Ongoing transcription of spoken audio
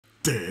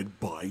Dead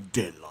by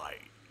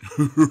daylight.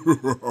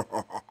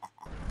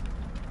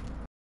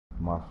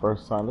 My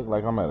first time, look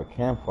like I'm at a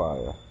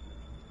campfire.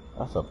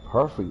 That's a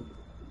perfect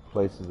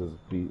place to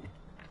just be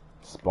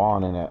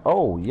spawning at.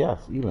 Oh yes,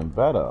 even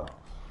better.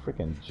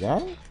 Freaking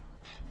Jen?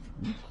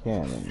 You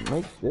can't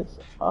make this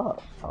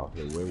up.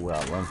 Okay, where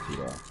I run to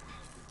though?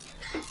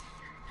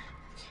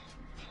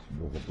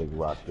 There's a big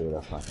rock there.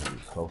 That's not gonna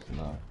be close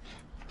enough.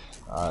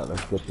 All right,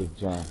 let's get this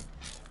Jen.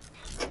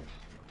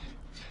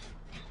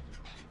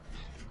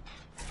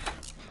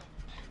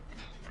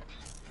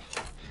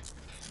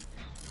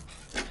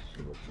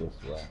 Should look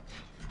this way.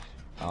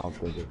 I don't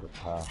think it's a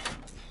path.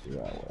 Yeah,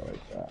 well,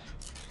 like that.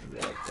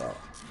 Yeah, like that.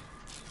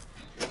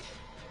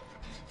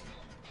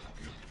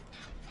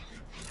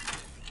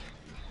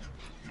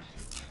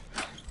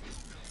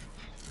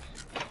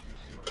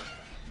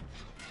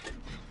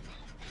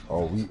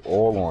 Oh, we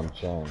all on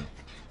chain.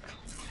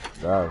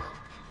 That's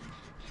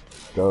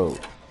dope.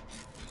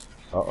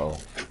 Uh-oh. I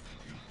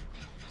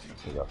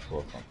think I saw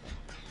something.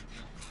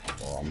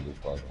 Oh, I'm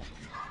just bugging.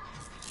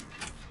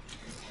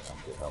 I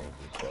think I was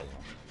just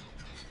bugging.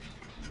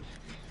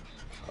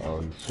 Oh,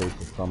 he's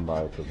chasing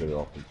somebody because they're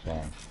off the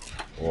chain.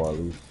 Or at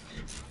least,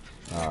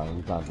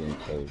 he's not being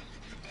chased.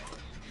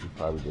 He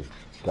probably just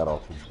got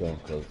off the chain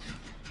because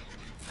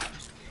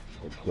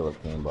the killer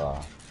came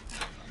by.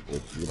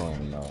 Which you don't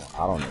even know.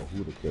 I don't know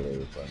who the killer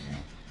is right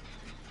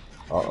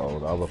now. Uh-oh,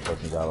 the other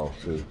person got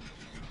off too.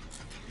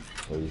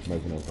 So he's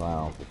making his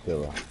rounds to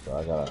killer. So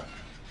I gotta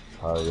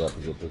hurry up to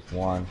get this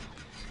one.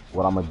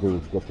 What I'm gonna do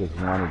is get this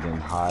one and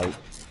then hide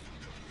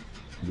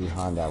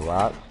behind that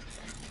rock.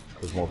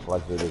 Because most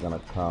likely they're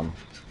gonna come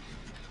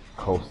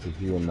close to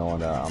here knowing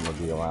that I'm gonna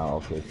be around.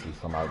 Okay, see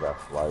somebody got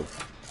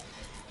sliced.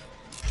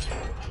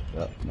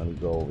 Yep, let me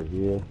go over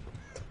here.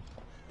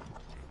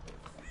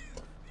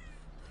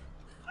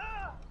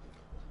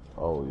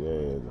 Oh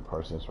yeah, the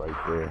person's right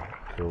there.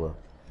 Killer.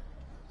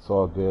 It's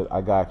all good.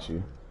 I got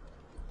you.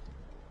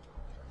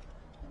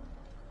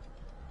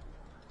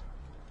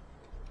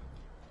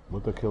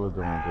 What the killer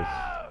doing? Just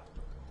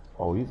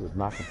oh, he's just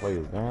knocking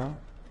players down.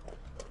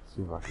 Let's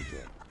see if I can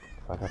get.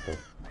 I got the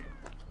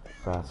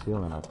fast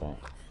healing, I think.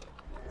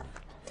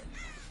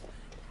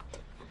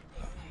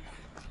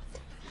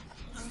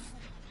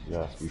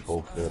 Yes, we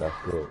both did.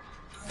 That's good.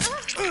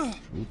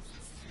 Oops.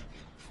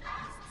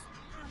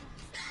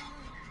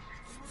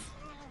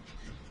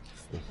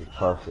 This is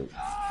perfect.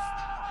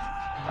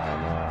 Alright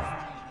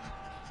now.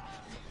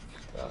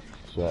 Got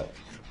check.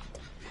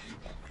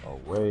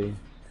 Away.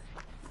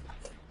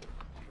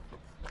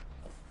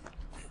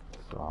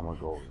 So I'm gonna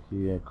go over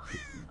here,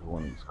 go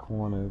in these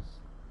corners.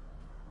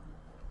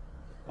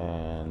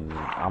 And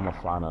I'm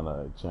gonna find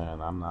another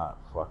gen. I'm not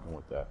fucking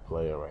with that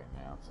player right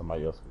now.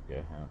 Somebody else could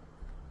get him.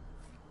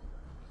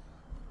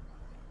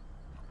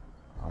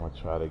 I'm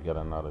gonna try to get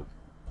another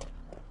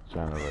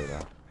generator.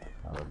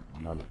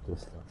 Another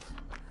distance.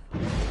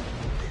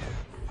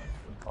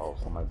 Oh,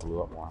 somebody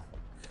blew up one.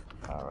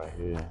 Right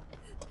here.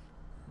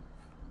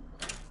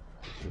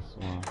 This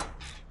one.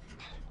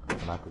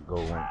 And I could go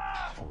over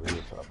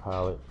here to the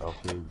pallet.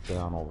 Okay,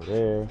 down over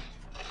there.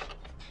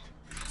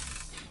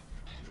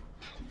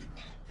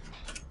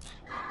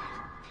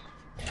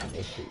 And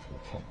this shit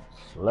becoming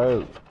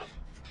slow.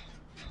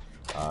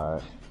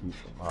 Alright, keep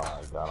them.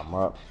 Alright, got them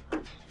up.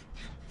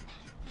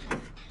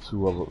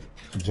 Two of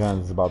the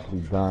gens is about to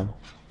be done.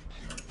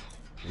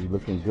 We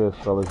looking good,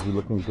 fellas. We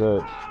looking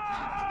good.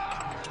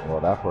 Well,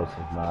 that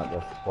person's not.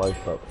 That's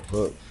twice up the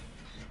hook.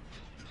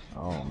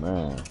 Oh,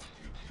 man.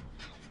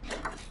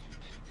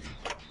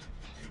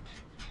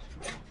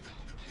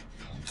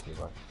 Let's see if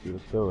I can see the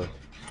killer.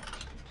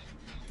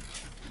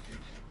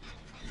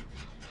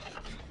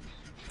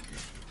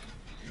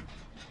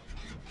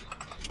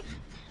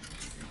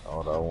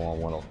 Oh, that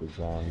one went off the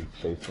jam. He's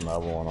chasing the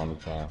other one on the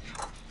jam.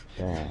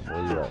 Damn,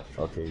 where you at?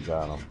 Okay, you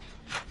got him.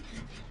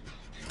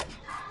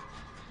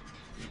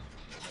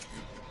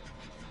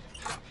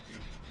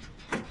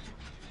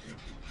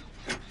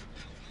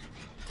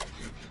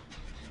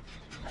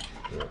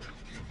 Good.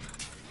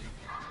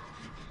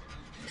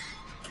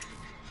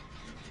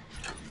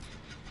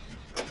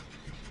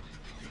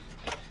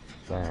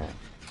 Damn.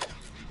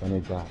 Then they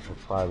got to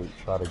probably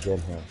try to get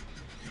him.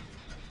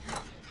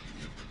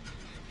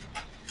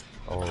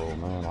 Oh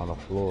man, on the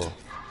floor.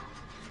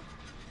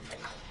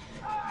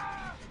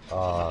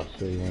 Oh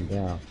shit, he went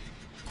down.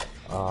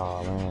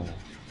 Oh man,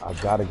 I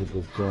gotta get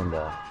this gen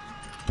back.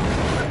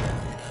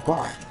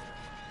 Fuck.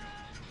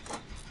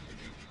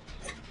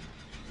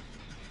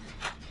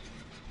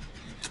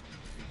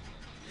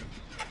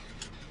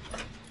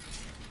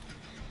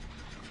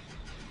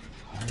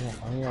 Hurry up,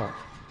 hurry up.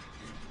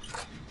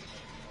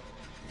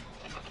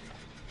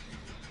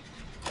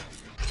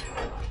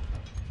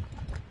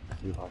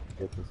 See if I can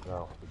get this guy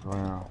off the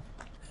ground.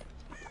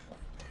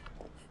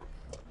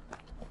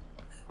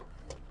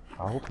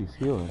 I hope he's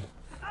healing.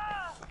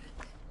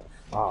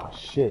 Oh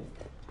shit.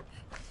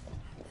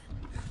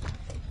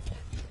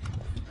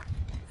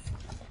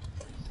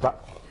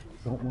 Stop.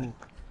 Don't move.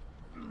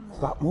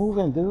 Stop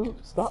moving, dude.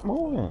 Stop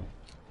moving.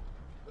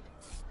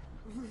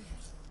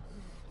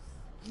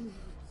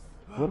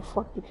 Where the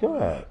fuck the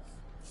killer at?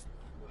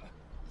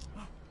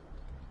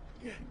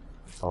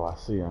 Oh, I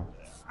see him.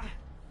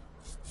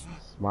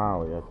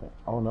 Smiley, I think.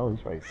 Oh no,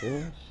 he's right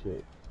there.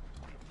 Shit.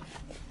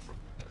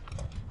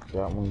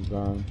 That one's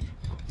done.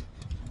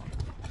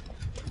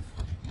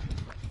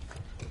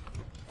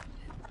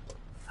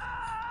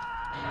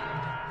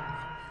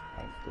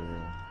 Right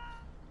there.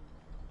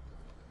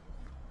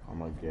 I'm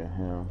gonna get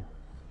him.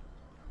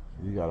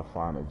 You gotta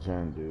find a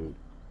gen, dude.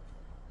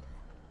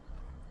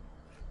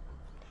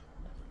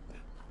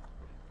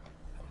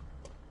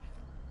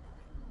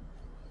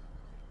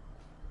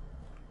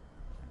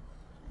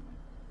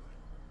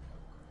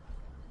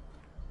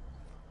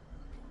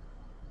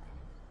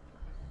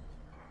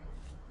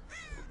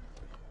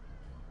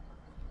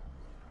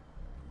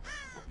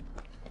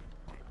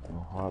 No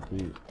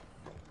heartbeat.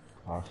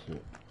 Oh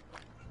shit.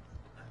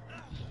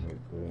 Right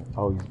there.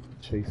 Oh, he's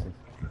chasing.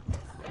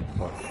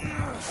 Fuck.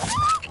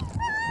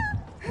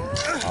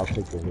 I'll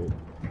take the hit.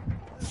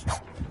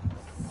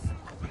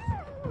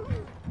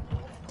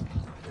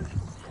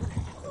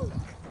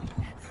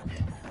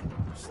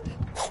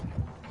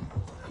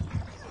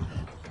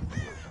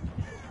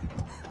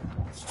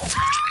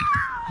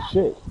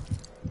 Shit.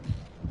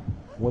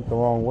 Went the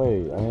wrong way.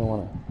 I didn't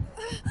want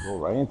to go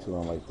right into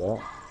him like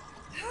that.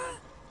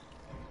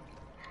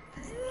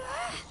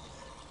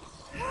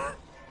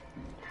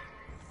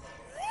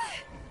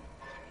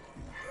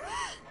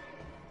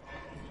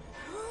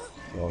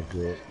 All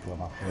good. Got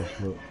my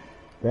first look.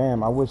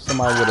 Damn, I wish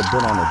somebody would have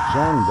been on a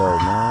gen though,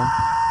 man.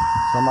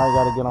 Somebody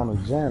got to get on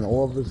a gen.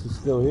 All of this is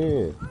still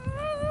here.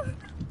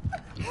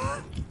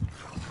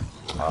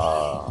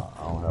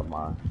 I don't have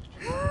mine.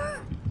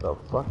 The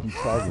fuck you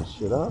tagging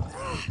shit up?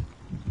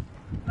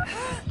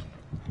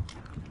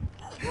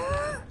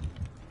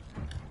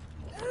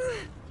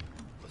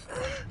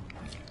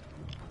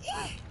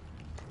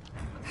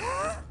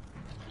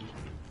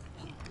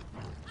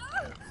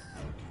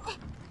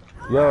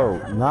 Yo,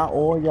 not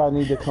all y'all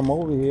need to come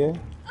over here.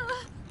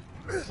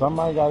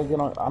 Somebody gotta get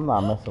on. I'm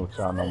not messing with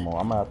y'all no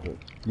more. I'm gonna have to.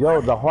 Yo,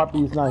 the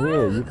heartbeat's not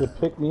here. You could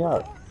pick me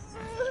up.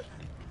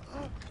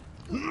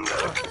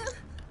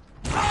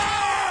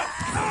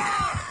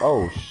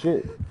 Oh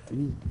shit.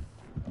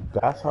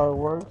 That's how it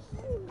works?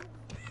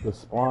 The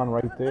spawn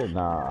right there?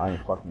 Nah, I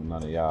ain't fucking with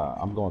none of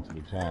y'all. I'm going to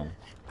the gen.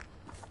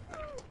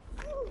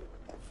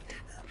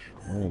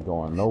 We ain't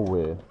going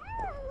nowhere.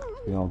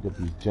 We don't get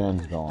these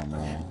gens going,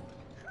 man.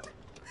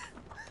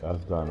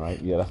 That's done, right?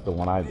 Yeah, that's the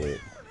one I did.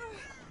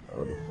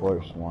 Or the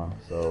first one.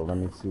 So let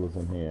me see what's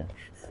in here.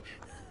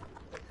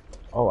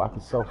 Oh, I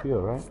can self-heal,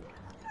 right?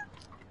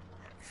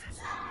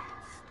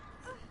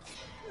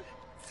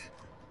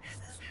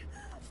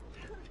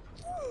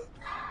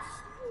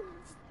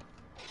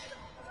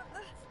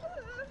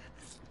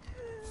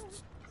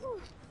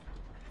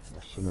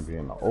 I shouldn't be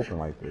in the open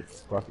like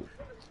this. Fuck it.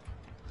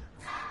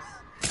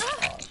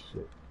 Oh,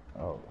 shit.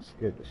 Oh,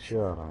 scared the shit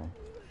out of me.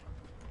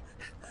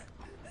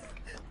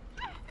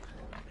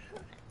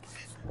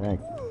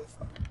 Thank you.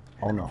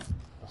 Oh no.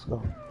 Let's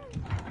go.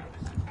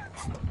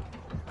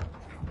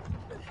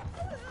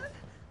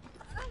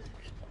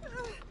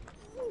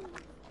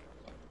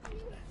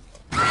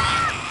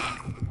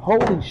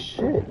 Holy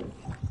shit.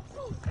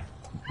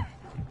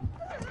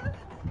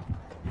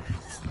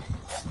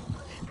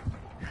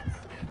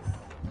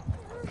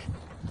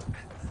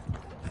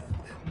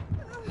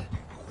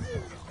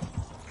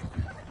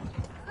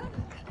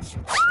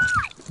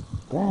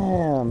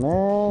 Damn,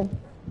 man.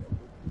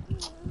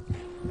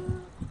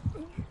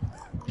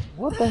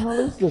 What the hell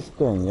is this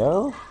thing,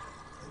 yo?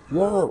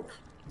 Yo.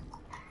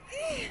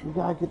 You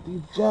gotta get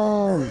these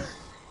gens.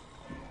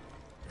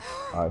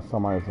 Alright,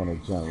 somebody's on a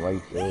gen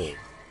right there.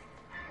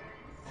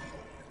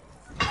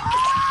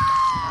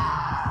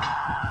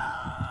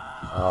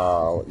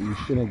 Oh, you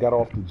shouldn't have got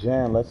off the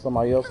gen. Let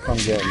somebody else come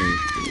get me.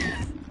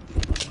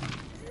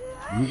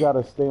 You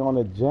gotta stay on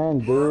the gen,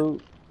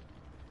 dude.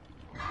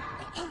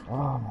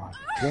 Oh my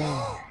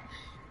god.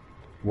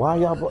 Why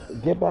y'all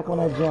get back on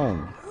that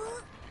gen?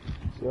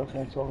 See what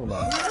I'm talking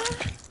about?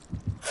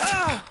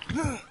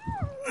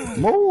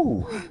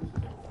 Move!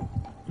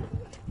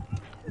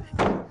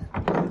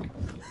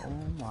 Oh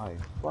my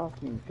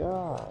fucking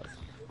gosh.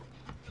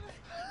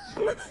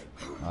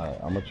 Alright,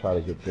 I'm gonna try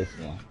to get this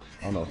one.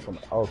 Oh no,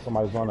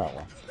 somebody's on that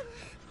one.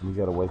 Let me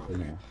get away from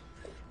here.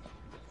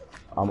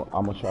 I'm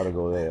gonna try to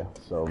go there.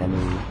 So let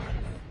me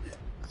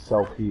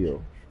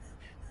self-heal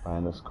right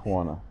in this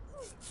corner.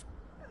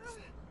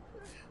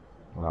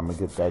 And I'm gonna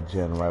get that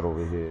gen right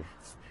over here.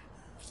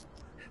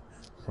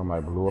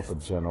 Somebody blew up a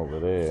gen over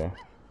there.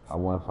 I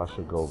wonder if I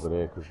should go over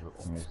there because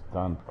it's almost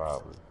done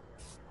probably.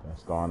 And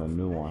start a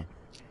new one.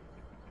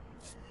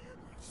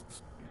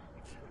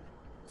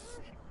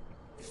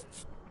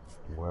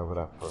 Wherever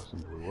that person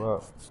blew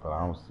up, but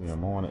I don't see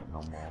him on it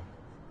no more.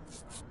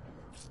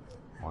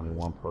 Only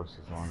one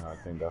person's on it. I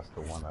think that's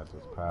the one I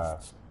just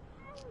passed.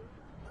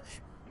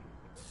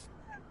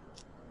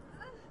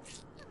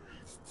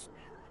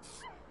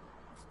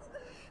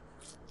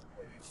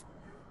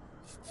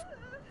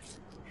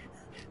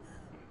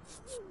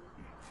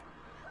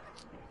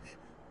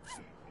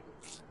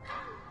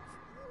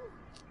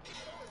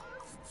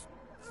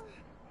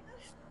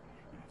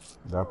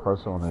 That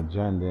person on the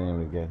gen didn't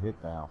even get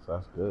hit down, so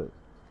that's good.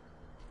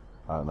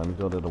 Alright, let me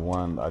go to the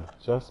one I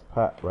just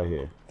packed right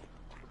here.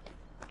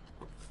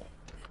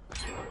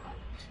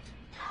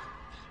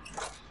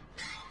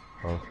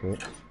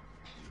 Perfect.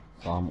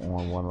 So I'm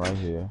on one right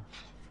here.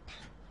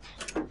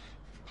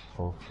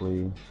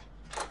 Hopefully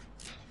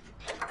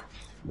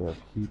they'll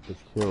keep the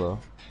killer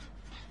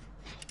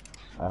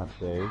at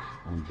bay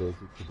and busy,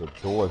 because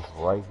the door is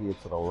right here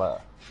to the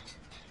left.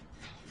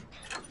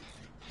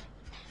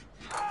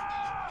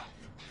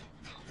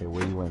 Okay,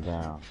 where you went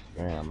down?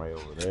 Damn, right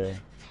over there.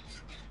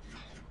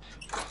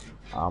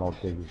 I don't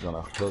think he's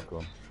gonna hook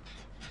him.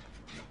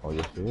 Oh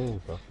yes he is,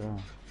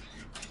 okay.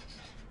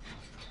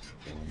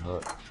 Getting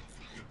hooked.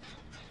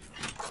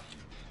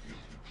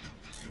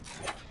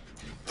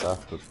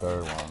 That's the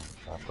third one.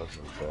 That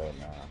person's dead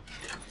now.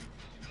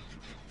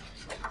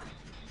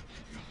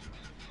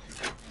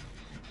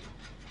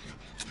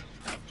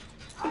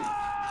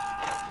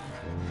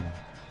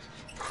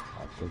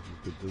 I think you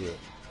could do it.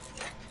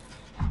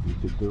 You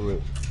could do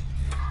it.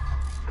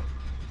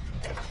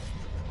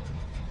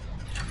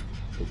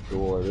 The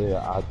door there,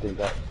 I think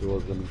that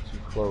door's gonna be too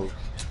close.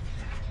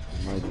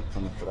 You might be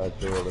coming for that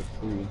door, let's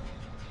see.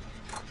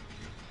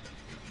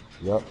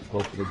 Yep, go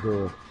for the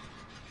door.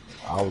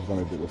 I was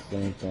gonna do the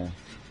same thing.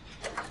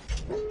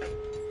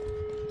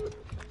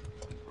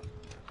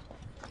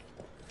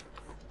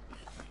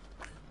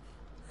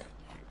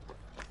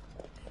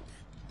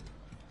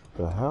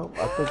 The hell?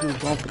 I thought you was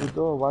going for the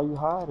door. Why you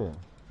hiding?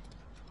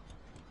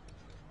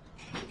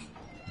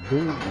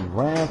 Dude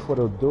ran for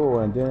the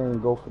door and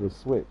didn't go for the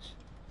switch.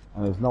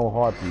 And there's no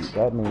heartbeat.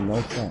 That made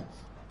no sense.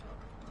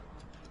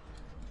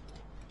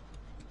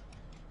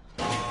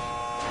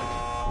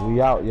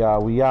 We out,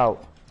 y'all. We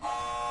out.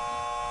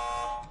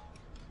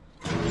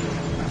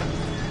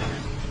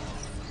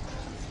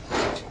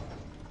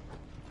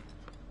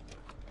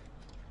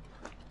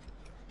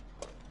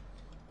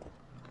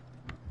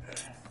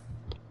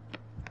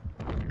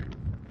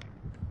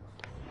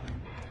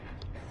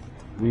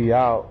 We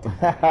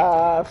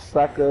out.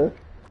 Sucker.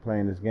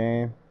 Playing this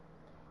game.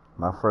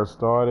 When I first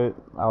started,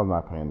 I was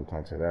not paying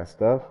attention to that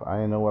stuff. I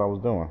didn't know what I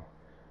was doing.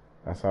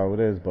 That's how it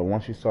is. But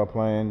once you start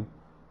playing,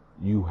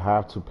 you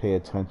have to pay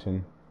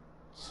attention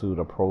to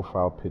the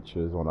profile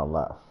pictures on the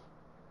left.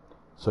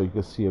 So you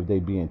can see if they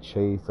being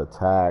chased,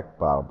 attacked,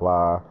 blah,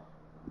 blah.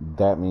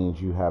 That means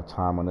you have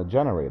time on the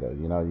generator.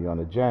 You know, you're on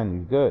the gen,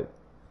 you're good.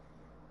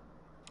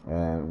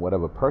 And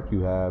whatever perk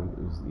you have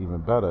is even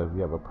better if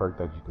you have a perk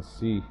that you can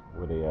see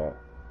where they at.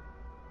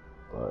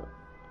 But,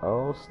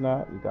 oh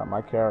snap, you got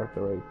my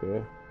character right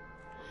there.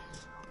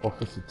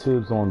 Officer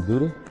Tibbs on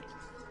duty.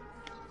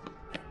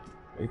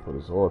 They put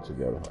us all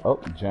together. Oh,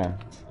 Jen.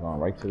 Going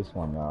right to this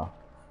one now.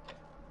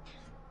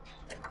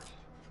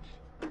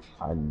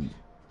 Let me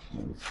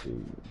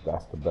see.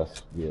 That's the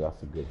best view.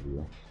 That's a good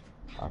view.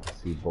 I can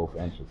see both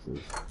entrances.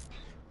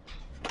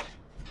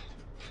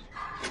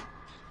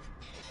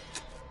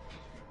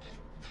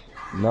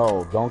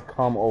 No, don't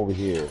come over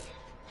here.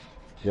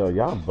 Yo,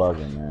 y'all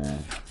bugging,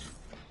 man.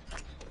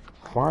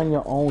 Find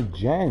your own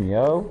gen,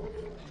 yo.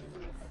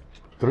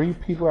 3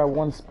 people at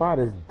one spot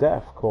is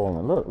death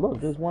calling.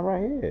 Look, there's one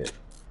right here.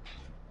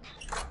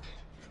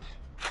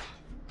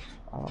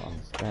 I don't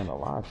understand the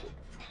logic.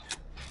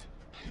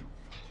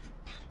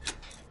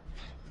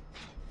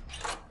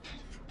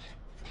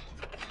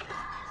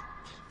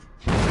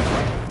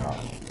 Oh,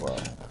 well.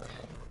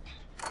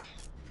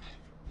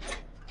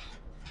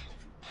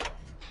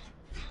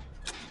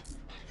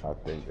 I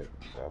think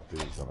that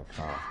dude's gonna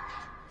come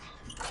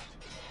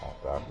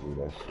after I blew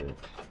that shit.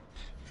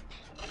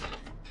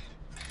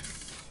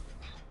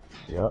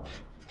 Yep.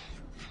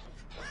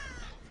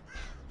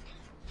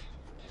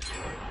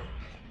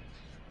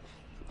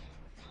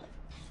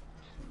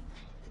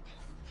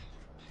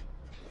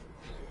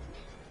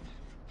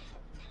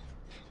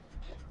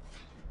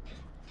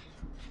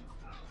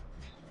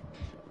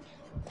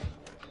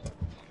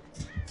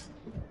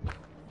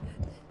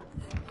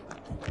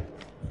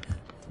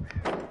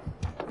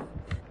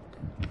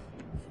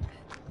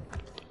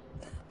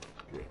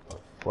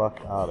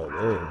 Fuck out of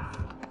there.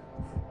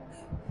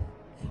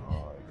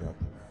 Oh,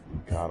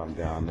 got him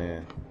down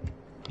there.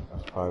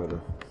 That's probably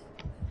the,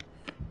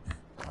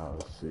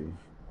 let's see.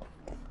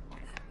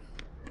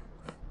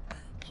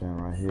 Gen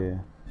right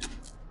here.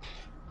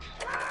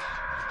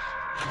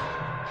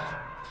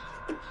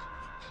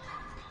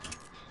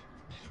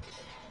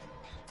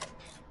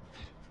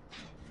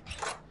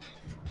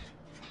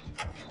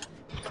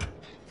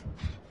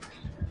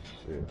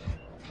 Shit.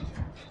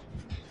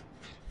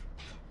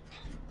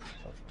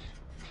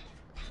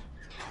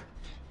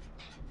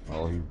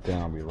 Oh, he's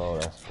down below,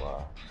 that's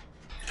why.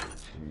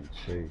 Being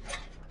chased.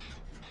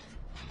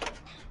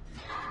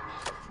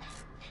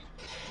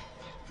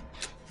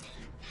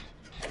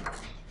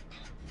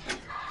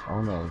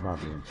 Oh no, he's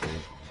not being chased.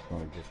 He's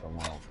gonna get the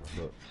one off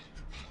the hook.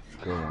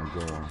 Good one,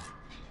 good one.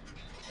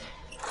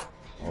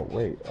 Oh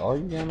wait, are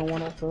you getting the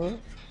one off the hook?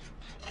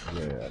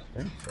 Yeah, I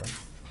think so.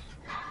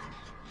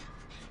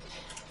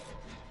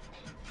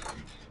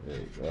 There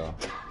you go.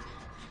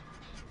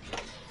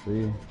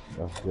 See?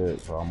 That's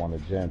good. So I'm on the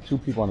gen. 2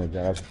 people on the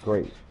gen. That's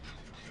great.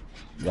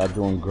 Y'all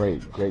doing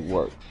great. Great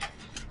work.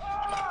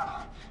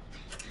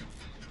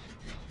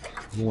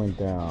 Who went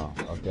down?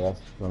 Okay,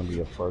 that's going to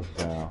be a first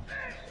down.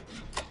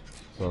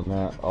 So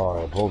now, all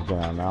right, both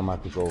down. Now I'm going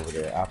to have to go over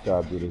there. After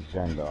I do this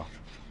gen, though,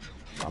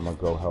 I'm going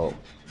to go help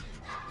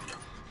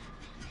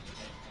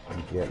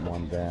and get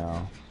one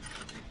down.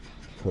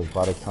 Because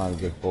by the time you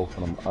get both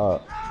of them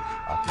up,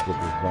 I can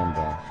get this gen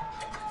done.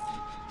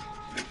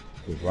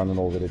 Because running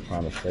over there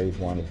trying to save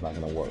one is not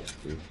going to work.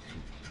 See?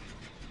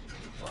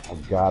 I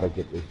got to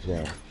get this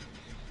gen.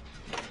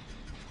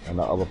 And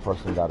the other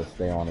person got to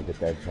stay on and get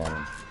that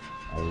gen.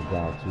 And he's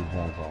down 2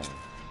 gens on me.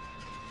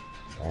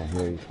 And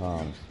here he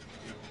comes.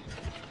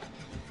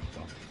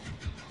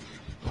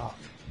 Fuck.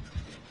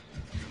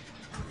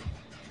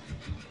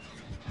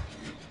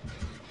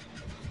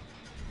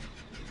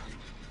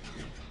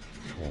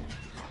 Okay.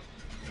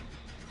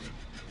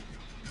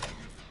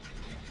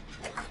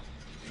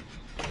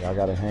 Y'all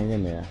gotta hang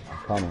in there. I'm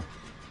coming.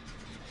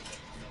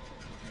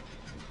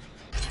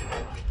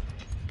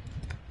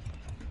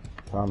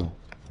 Coming.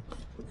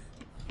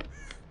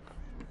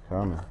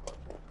 Coming.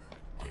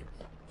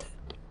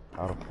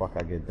 How the fuck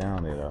I get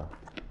down there though?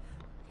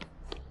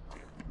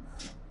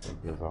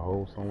 There's a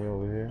hole somewhere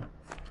over here.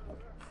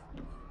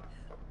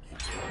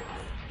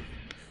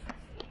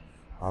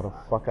 How the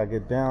fuck I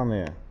get down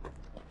there?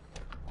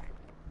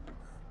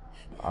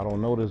 I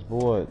don't know this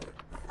board.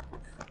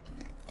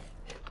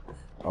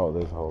 Oh,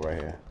 there's a hole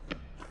right here.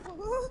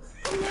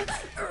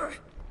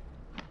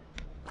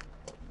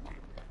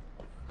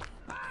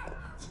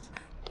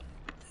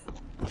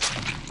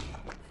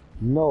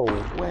 No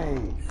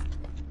way.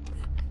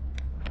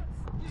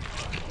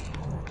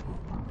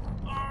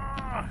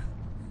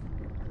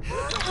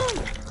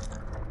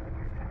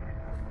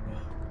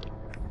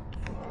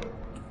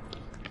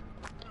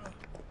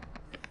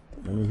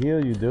 Let me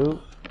heal you, dude.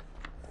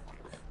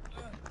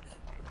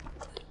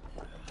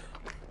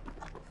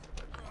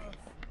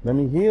 Let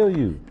me heal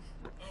you.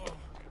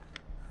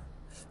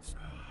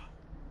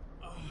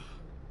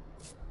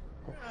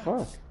 What the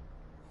fuck?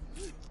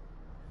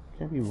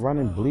 Can't be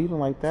running bleeding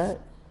like that.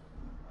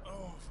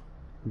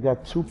 We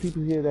got 2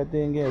 people here that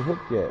didn't get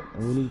hooked yet,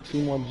 and we need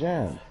 2 more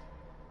gens.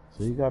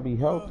 So you gotta be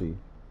healthy.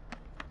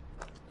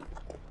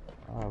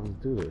 Alright, let's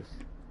do this.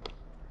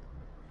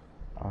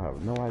 I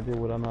have no idea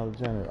what another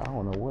gen is. I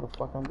don't know where the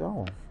fuck I'm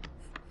going.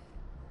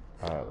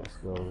 Alright, let's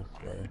go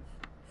this way.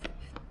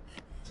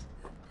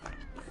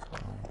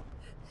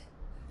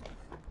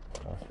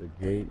 That's the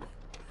gate.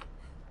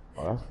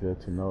 Oh, that's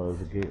good to know.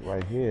 There's a gate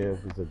right here.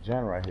 If there's a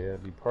gen right here,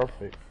 it'd be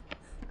perfect.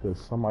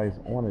 Because somebody's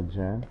on a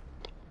gen.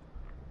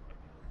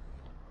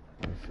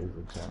 Let me see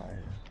the gen right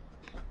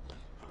here.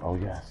 Oh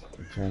yes,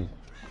 the gen.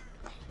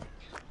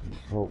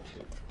 Broke.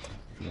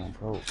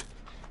 Broke.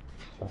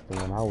 That's the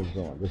one I was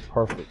doing. This is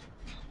perfect.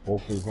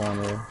 Both is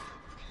on there.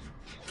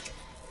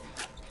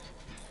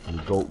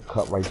 And go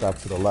cut right back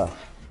to the left.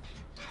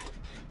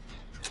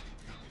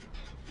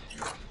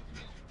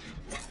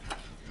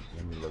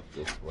 Let me look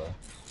this way.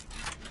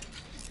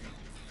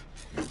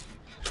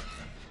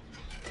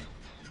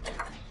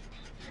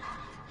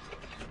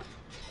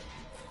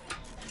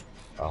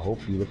 I hope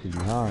you're looking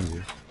behind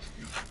you.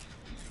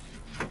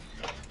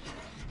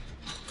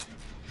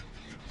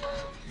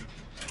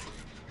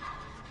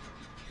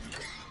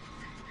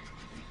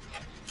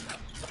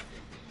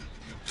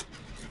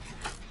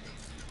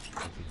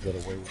 Get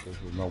away with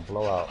this with no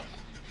blowouts.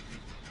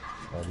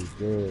 That'd be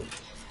good.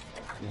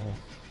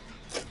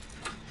 Yes.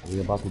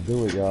 We about to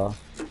do it, y'all.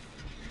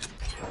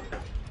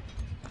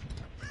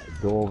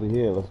 Go over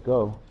here. Let's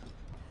go.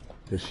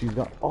 Cause she's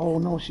got. Oh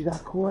no, she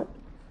got caught.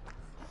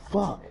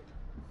 Fuck.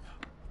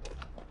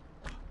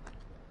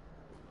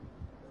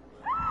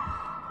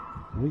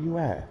 Where you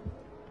at?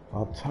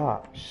 Up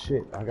top.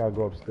 Shit. I gotta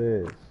go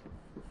upstairs.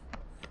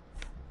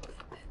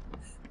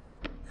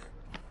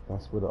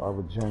 That's where the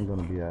other gen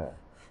gonna be at.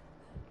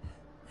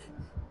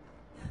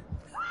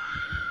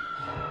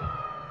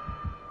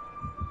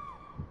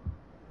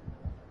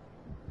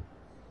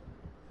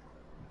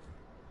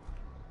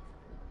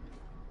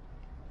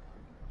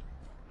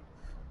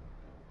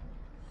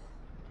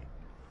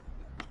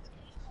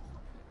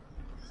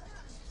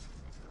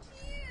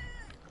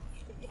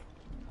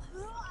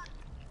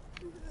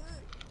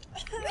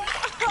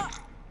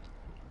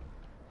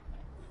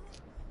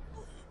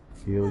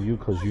 Heal you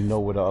because you know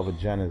where the other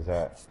gen is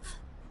at.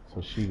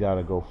 So she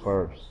gotta go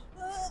first.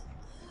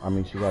 I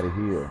mean, she gotta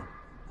heal.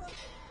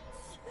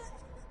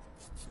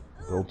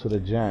 Go to the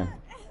gen.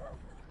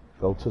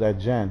 Go to that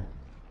gen.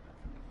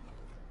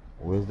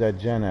 Where's that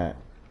gen at?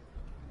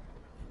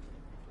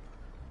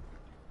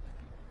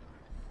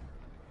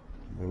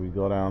 Then we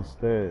go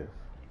downstairs.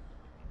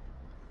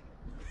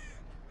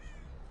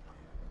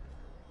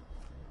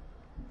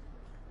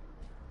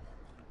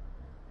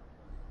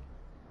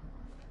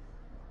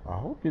 I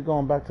hope you're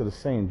going back to the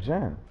same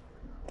gen.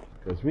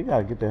 Because we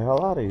gotta get the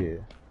hell out of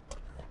here.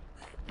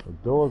 The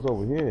door's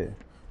over here.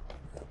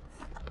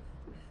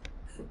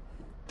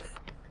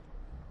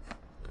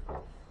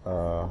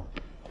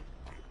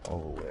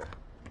 Over where?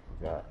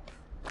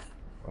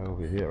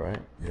 here,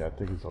 right? Yeah, I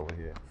think it's over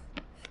here.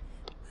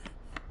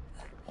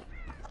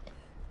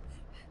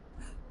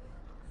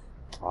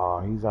 Oh,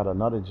 he's at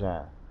another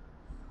gen.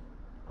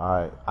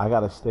 Alright, I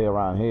gotta stay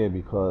around here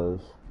because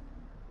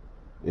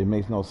it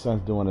makes no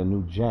sense doing a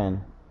new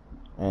gen.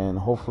 And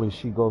hopefully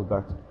she goes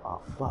back to,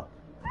 oh fuck,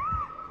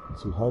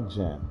 to her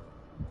gen.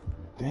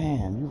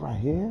 Damn, you right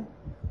here?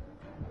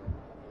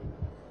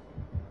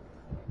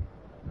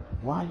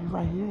 Why are you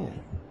right here?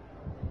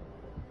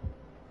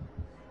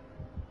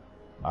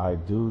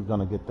 Alright, dude's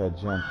gonna get that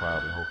gen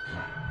probably,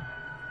 hopefully.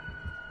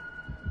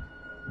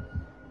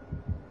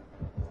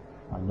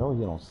 I know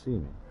he don't see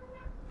me.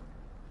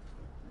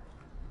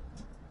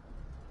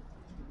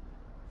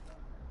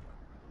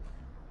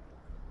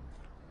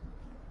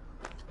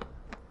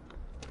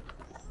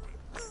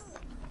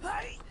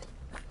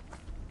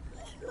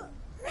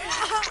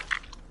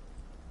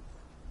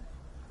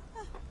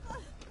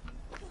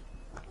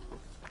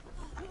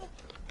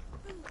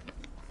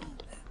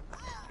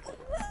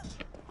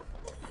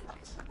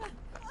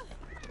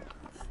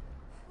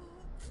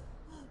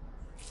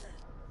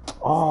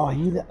 Oh,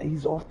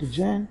 he's off the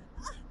gen?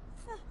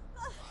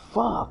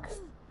 Fuck.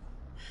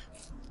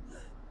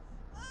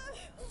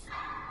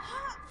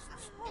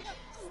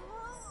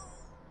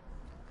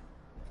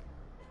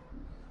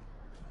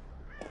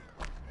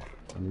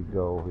 Let me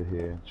go over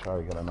here and try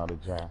to get another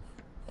gen.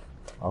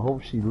 I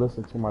hope she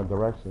listened to my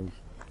directions.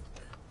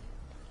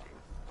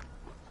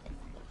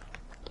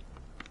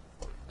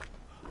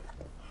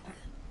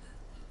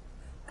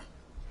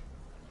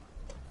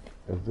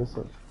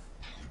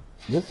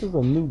 This is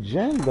a new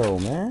gen though,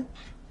 man.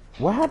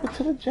 What happened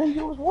to the gen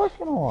you was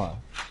working on?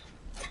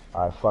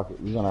 Alright, fuck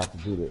it. We're gonna have to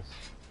do this.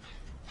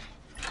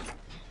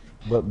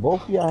 But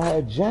both of y'all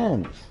had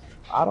gens.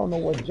 I don't know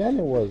what gen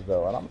it was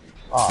though. And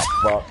oh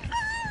fuck.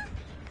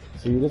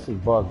 See, this is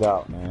bugged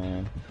out,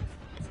 man.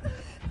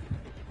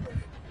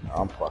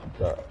 I'm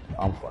fucked up.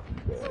 I'm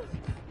fucking dead.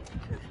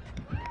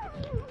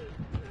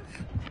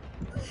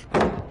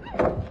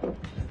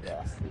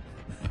 Yeah.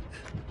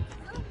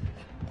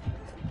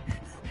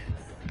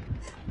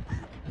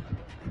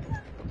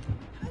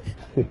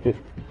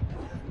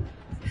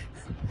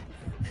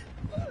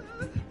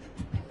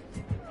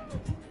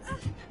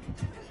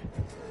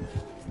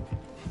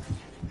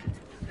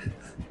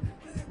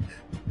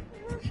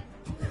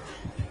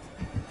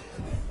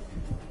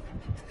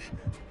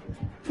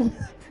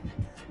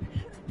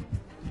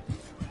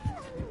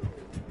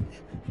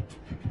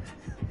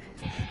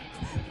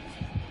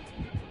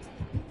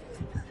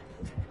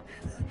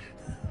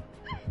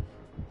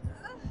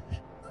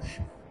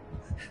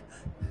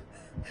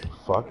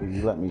 Fuck it,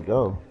 you let me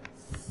go.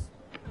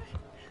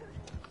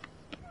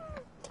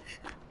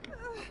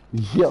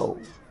 Yo.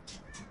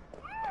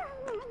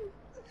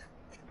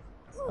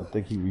 I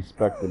think he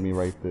respected me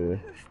right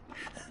there.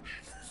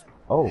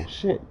 Oh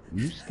shit,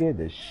 you scared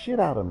the shit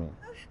out of me.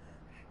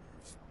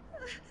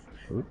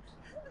 Oops.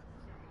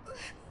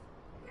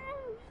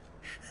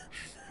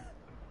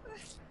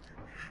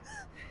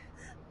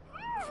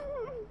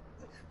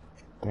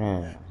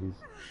 Damn,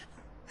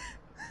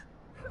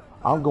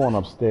 I'm going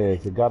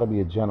upstairs. There gotta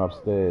be a gen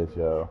upstairs,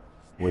 yo.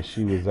 Where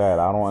she was at.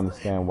 I don't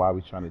understand why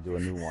we trying to do a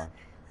new one.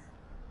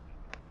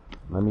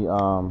 Let me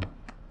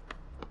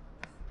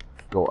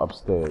go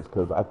upstairs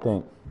because I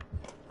think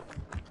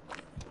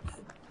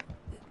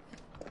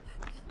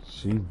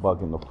she's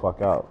bugging the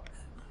fuck out.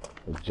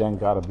 The gen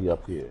gotta be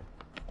up here.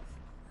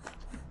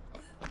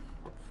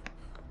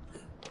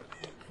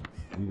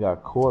 You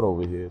got caught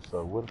over here,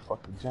 so where the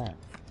fuck the gen?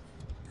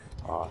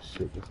 Oh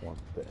shit, this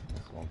one's dead.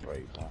 This one's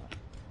right now.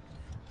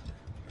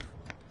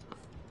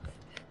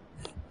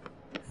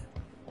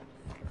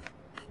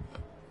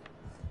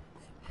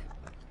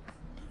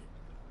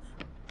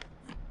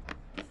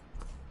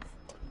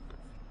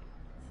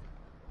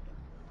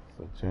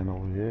 Gen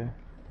over here.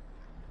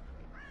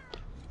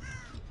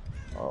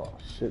 Oh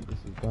shit, this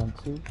is done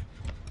too.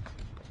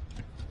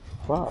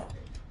 Fuck.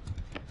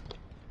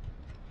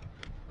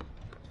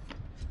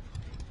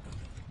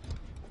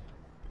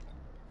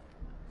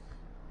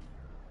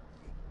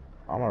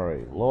 I'm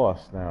already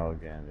lost now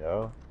again,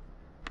 yo.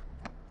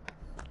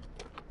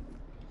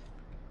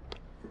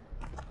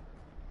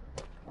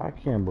 I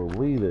can't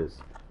believe this.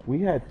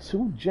 We had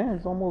 2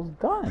 gens almost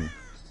done.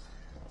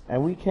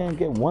 And we can't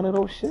get one of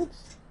those shits?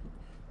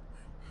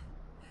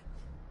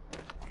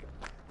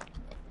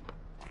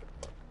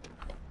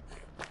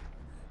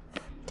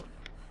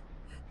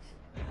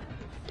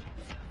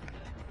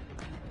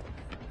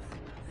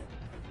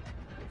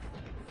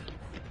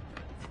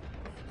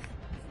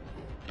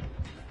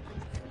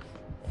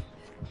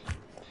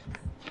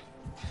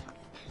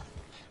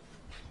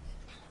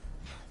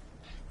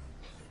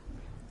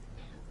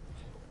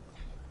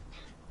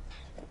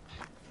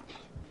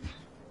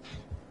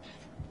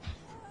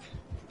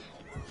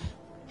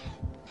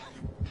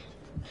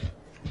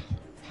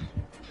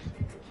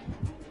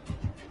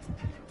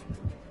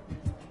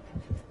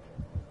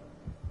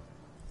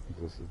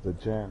 This is the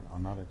gen,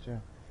 another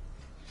gen.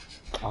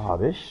 Oh,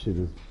 this shit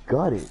is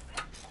gutted.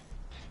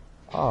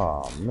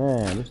 Oh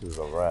man, this is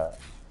a wrap.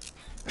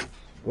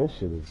 This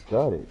shit is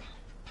gutted.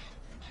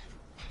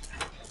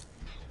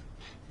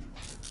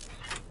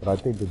 But I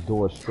think the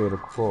door is straight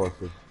across.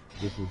 If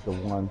this is the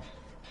one,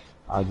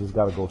 I just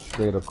gotta go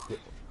straight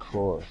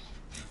across.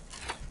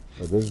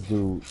 But this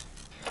dude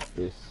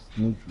is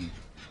sneaky.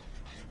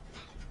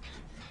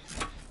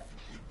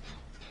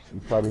 You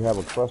probably have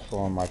a crush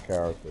on my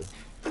character,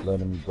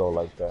 letting me go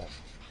like that.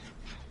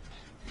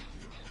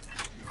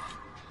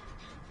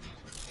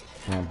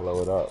 Can't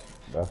blow it up,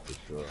 that's for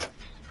sure.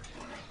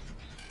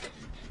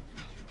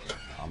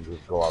 I'm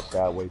just go out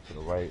that way to the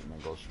right and then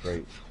go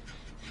straight.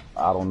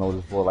 I don't know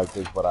this board like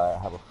this, but I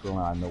have a feeling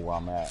I know where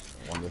I'm at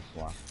on this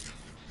one.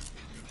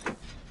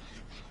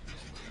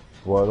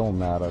 Well, it don't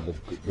matter.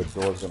 The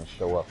door's gonna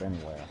show up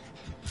anyway.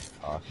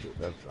 Oh shit,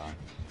 that's done.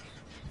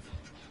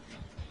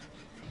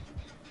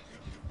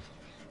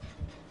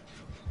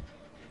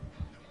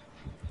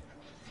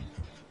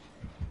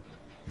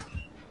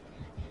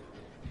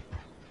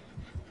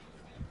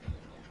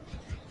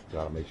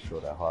 Gotta make sure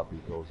that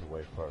heartbeat goes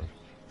away first.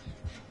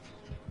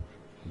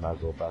 And I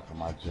go back to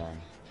my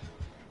gen.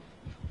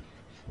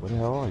 Where the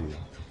hell are you?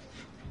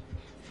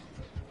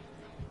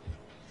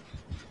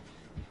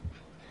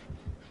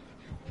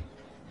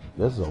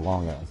 This is a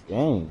long ass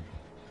game.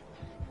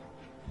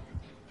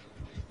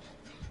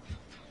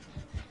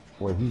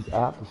 Wait, he's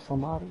after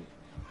somebody?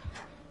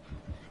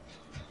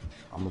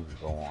 I'm gonna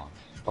just go on.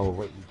 Oh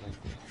wait, he's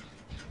right there.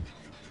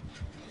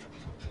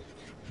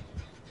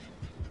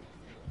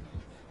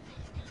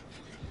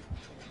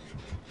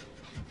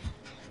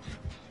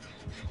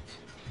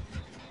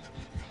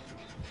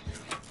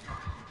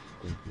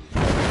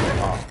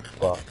 Oh,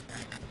 fuck.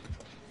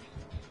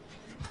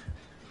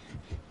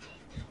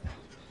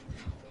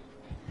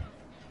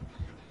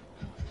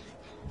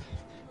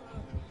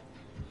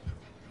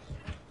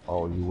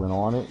 Oh, you went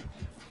on it?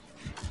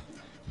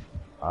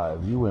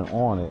 If you went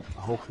on it,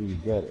 hopefully you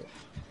get it.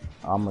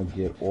 I'm gonna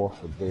get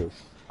off of this,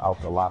 out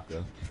the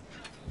locker,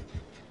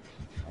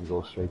 and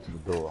go straight to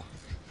the door.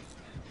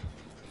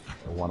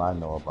 The one I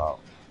know about.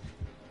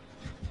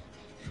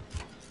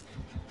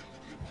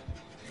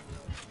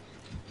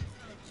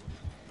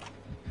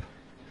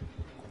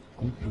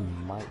 I think you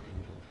might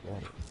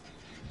even get it.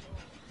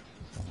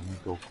 So let me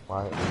go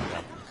quietly.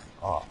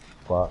 Oh,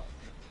 fuck.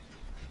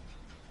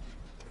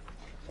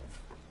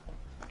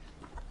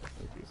 I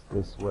think it's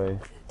this way.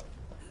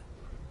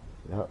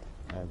 Yep,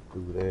 and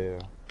through there.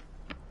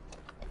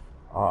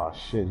 Oh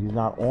shit, he's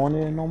not on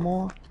there no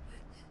more?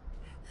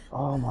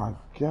 Oh my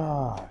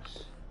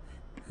gosh.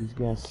 He's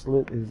gonna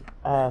slit his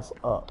ass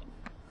up.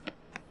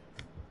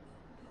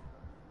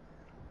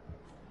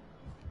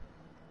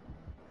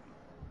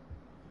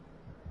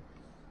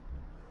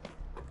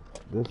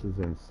 This is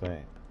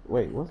insane.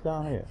 Wait, what's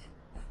down here?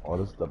 Oh,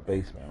 this is the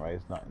basement, right?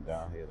 It's nothing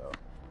down here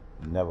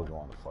though. Never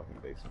go in the fucking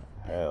basement.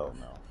 Hell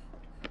no.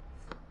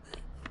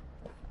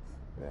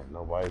 Yeah,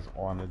 nobody's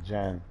on the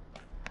gen.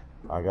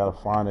 I gotta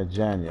find a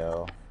gen,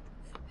 yo.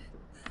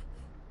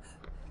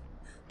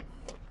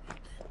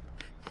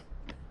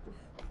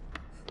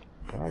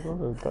 Can I go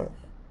to the third?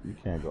 You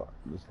can't go.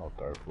 There's no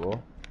third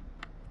floor.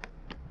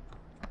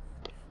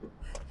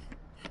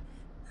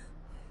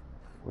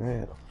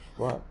 Where the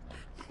fuck?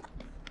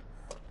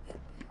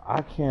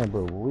 I can't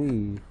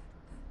believe.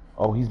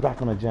 Oh, he's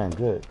back on the gen.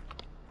 Good.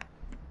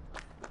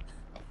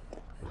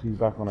 If he's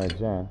back on that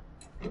gen,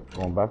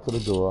 going back to the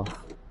door.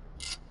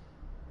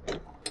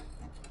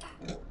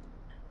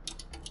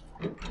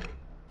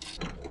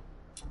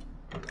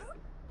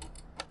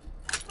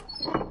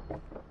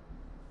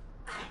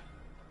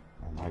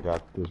 And I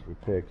got this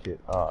repair kit.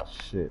 Ah,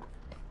 shit.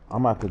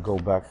 I'm gonna have to go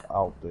back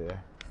out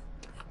there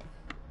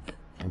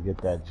and get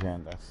that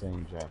gen, that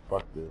same gen.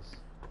 Fuck this.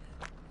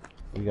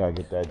 We gotta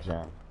get that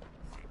gen.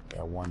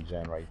 That one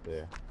gen right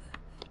there.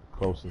 The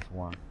closest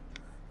one.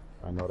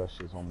 I know that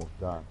shit's almost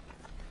done.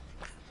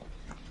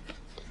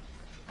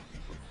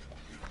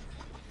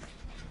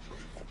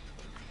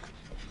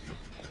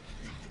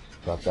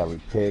 Got that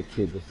repair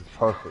kit. This is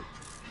perfect.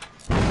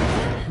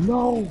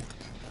 No!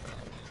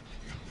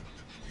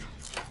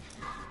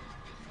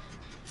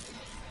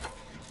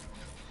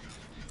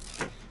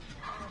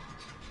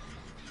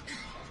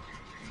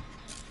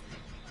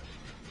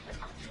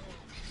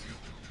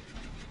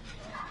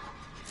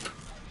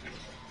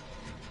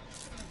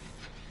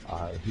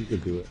 Alright, he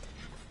could do it.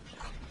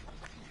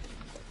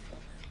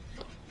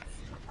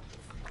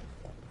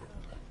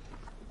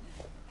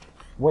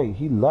 Wait,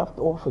 he left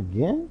off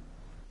again?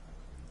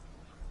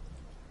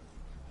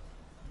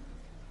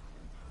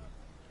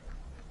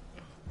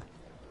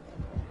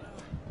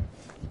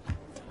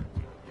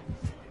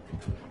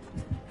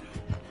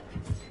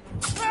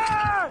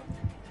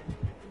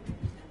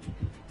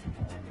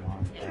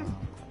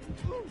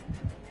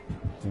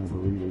 Can't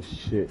believe this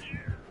shit.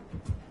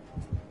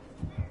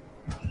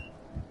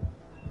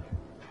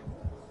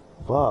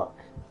 Fuck.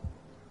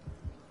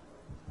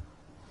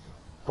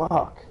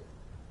 Fuck.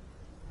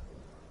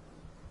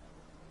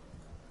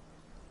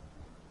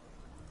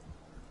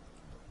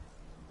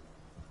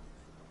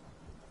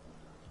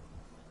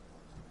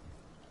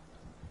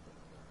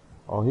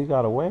 Oh, he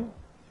got away?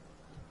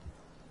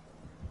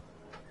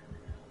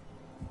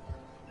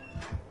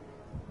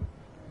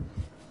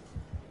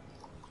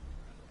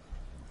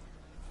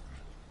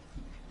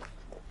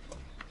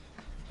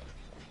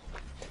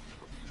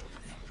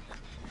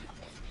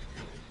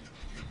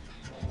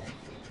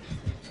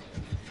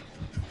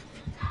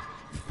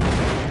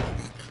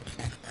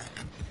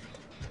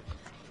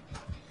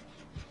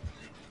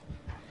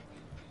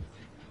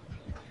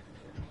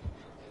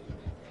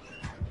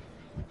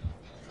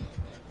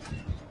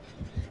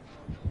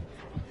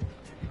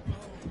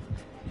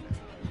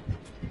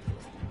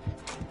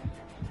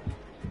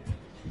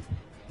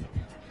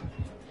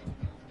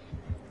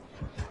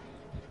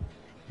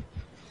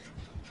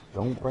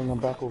 Don't bring them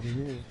back over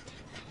here.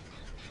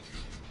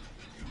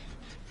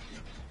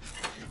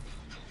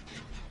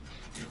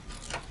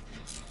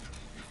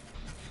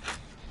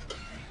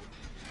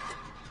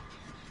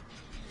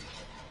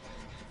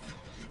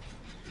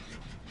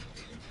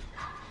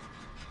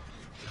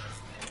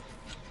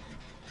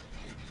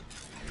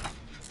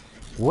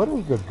 What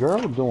is the girl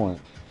doing?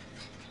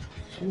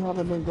 She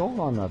haven't been going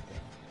on nothing.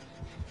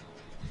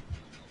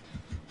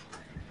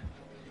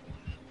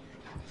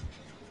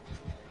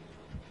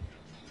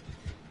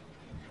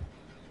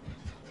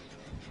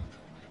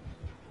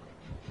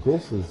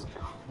 This is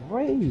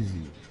crazy.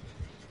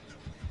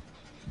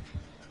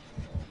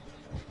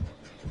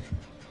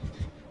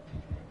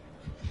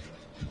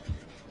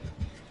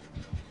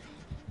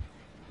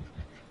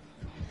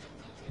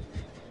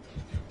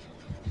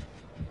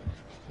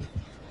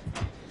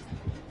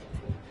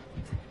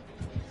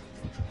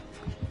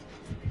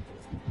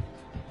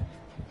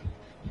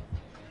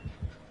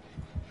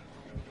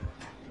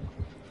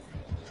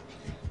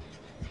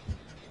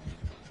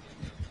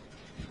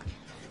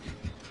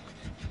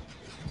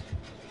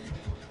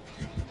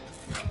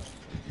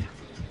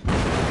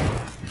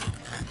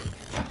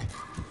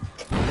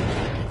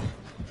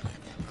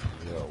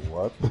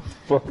 What the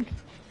fuck?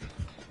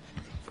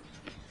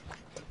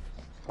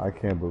 I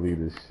can't believe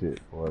this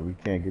shit, boy. We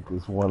can't get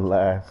this one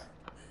last.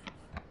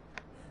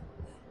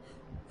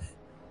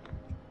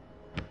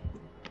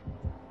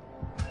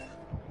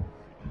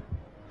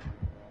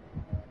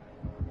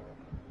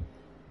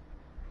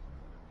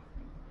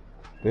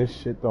 This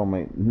shit don't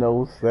make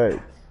no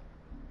sense.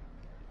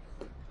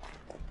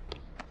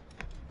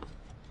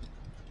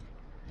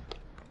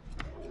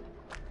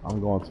 I'm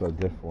going to a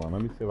different one.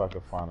 Let me see if I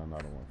can find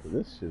another one. Cause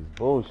this shit's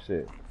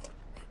bullshit.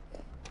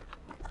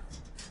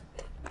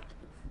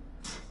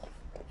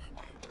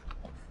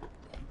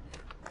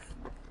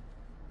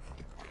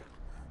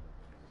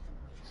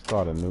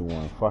 Start a new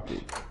one. Fuck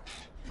it.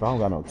 I don't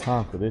got no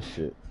time for this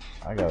shit.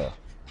 I gotta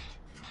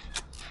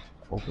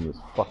open this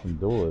fucking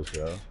doors,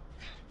 yo.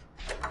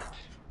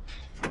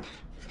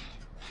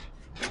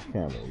 I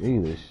can't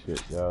believe this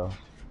shit, yo.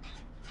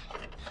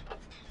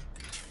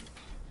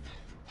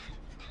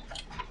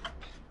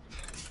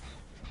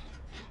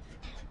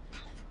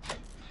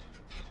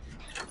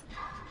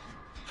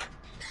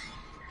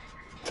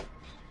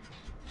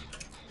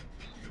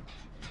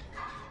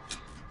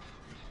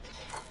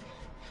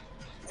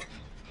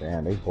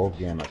 Damn, they both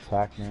getting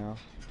attacked now.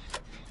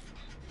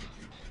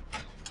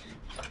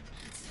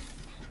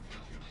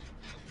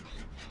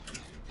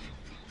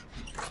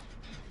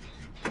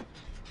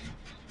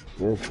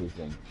 This is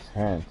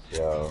intense,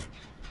 yo.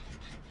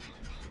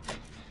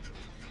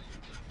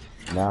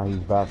 Now he's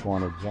back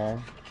on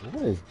again.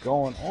 What is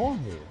going on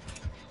here?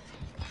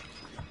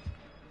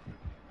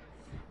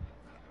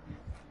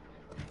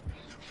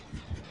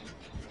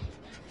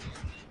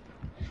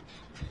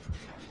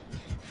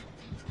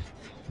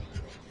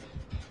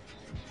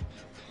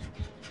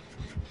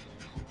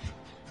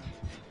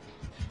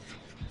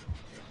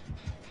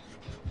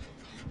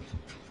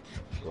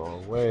 Go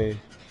away.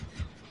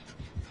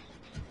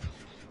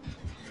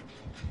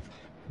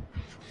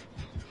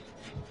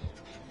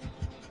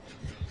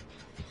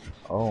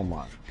 Oh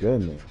my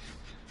goodness.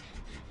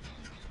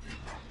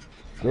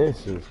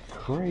 This is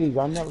crazy.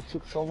 I never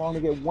took so long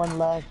to get one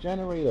last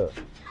generator.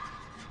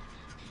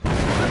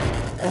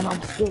 And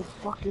I'm still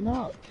fucking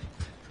up.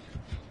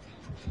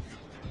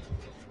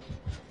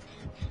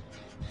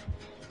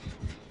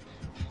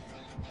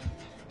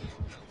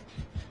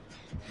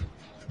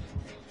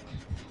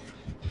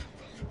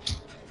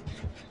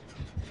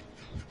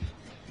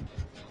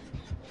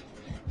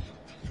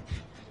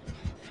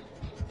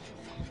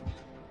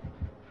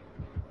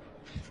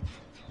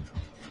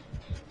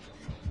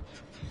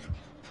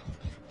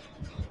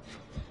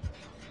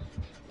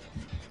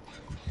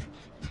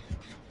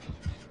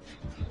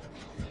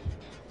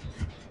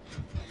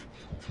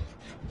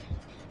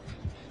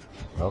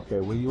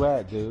 Okay, where you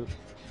at, dude?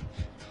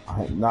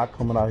 I'm not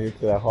coming out here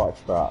to that hard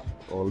stop,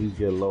 or at least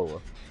get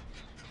lower.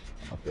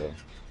 Okay.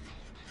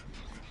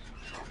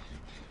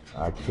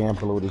 I can't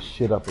blow this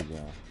shit up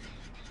again.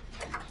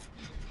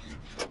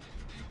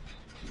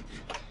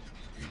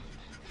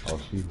 Oh,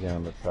 she's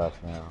getting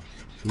attacked now.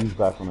 He's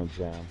back on the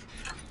gen.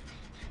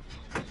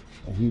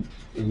 And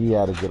he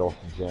had to get off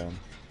the gen.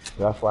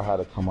 So that's why I had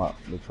to come up,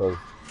 because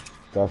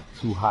that's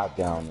too hot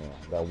down there.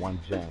 That one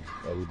gen,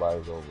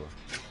 everybody's over.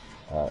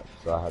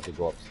 So I had to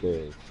go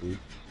upstairs, see?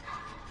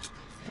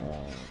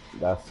 And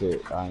that's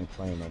it. I ain't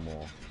playing no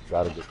more.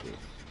 Gotta get this.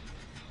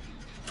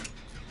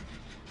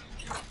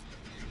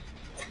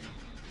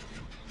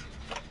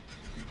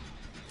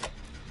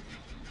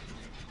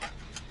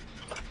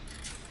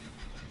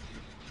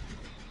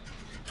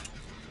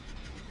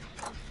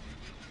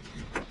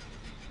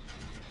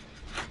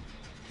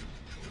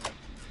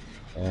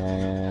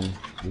 And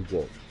we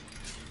good.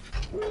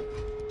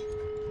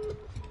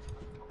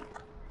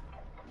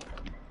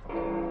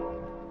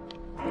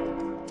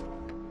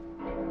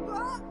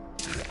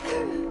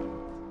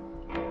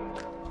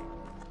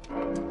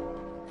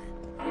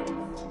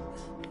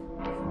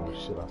 Oh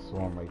shit, I saw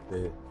him right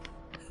there.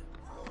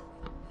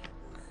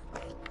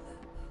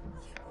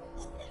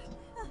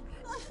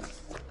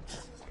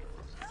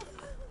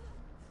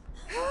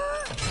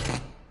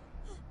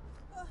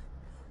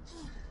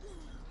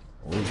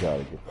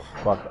 gotta get the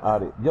fuck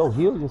out of here. Yo,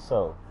 heal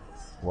yourself.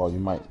 Well, you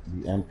might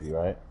be empty,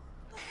 right?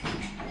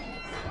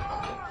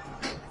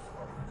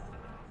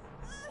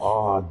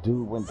 Oh,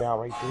 dude went down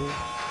right there.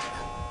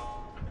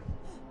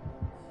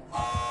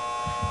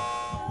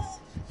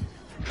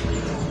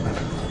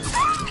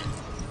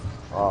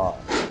 Oh,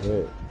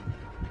 shit.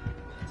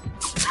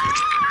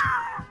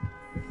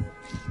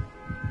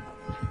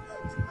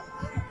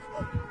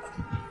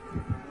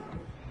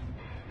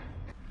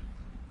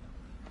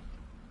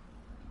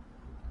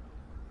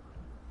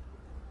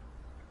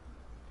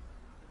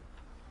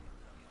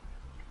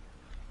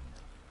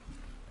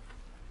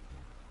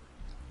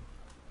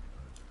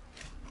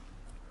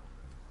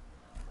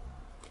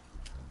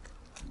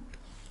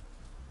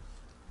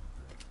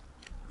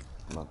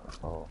 Nothing.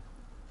 Oh.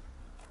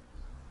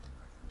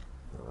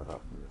 Throw it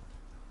up here.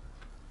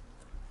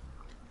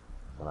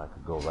 Then I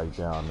could go right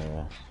down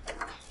there.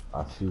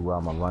 I see where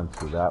I'm gonna run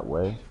to that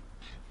way.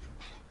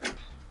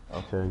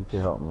 Okay, you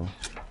can help me.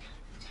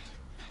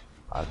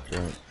 I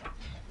think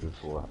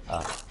this will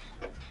act.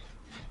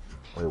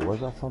 Wait, was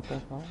that something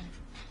from?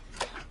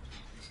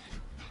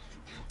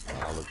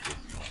 I'll look this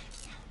one.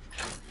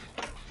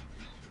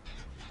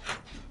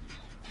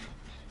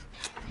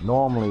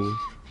 Normally,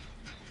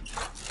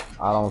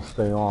 I don't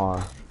stay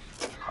on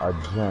a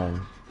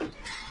gen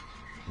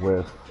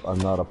with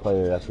another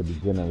player at the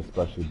beginning,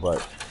 especially,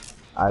 but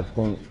I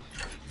think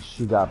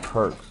she got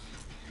perks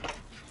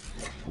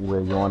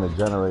where you're on the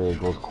generator, it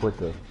goes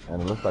quicker, and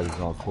it looks like it's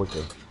going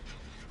quicker.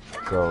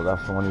 So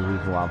that's the only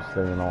reason why I'm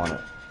staying on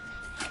it.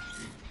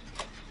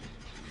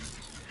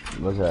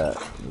 Look at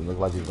it. It looks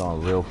like it's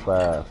going real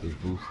fast. It's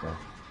boosting.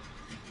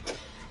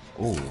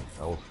 Ooh,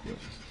 that was quick.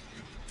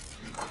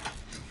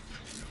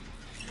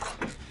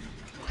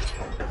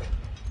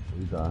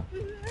 We done.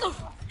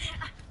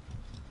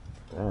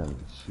 Damn,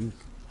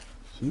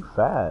 she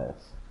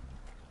fast.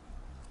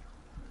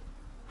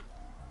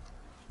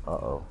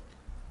 Uh-oh.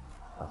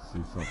 I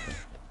see something.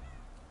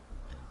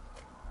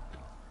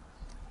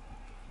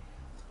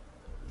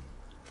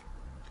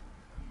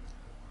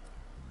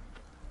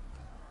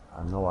 I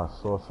know I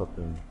saw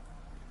something.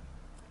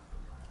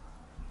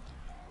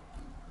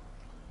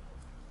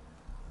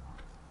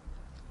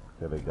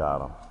 Okay, they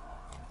got him.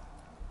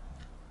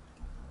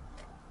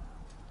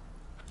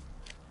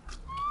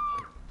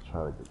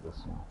 Try to get this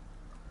one.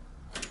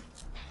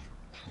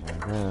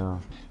 And then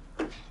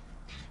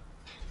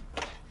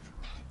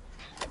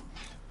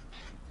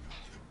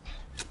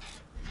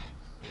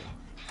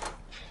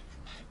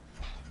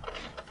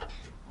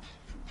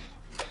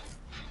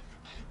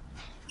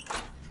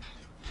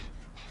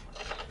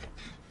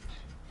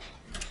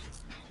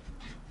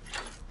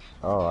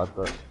oh, I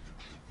thought,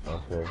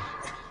 okay.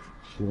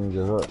 She needs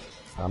a hook.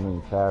 I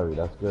mean carry,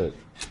 that's good.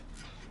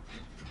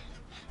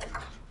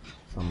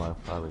 Somebody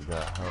probably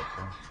got help,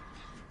 huh?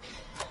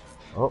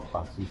 Oh,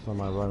 I see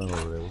somebody running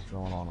over there. What's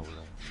going on over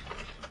there?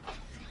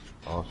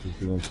 Oh, she's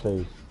being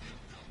chased.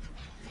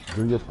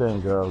 Do your thing,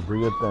 girl. Do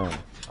your thing.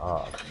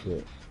 Oh,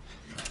 shit.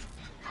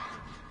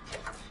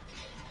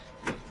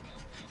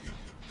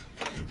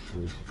 Let's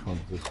see if she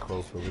comes this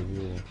close over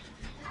here.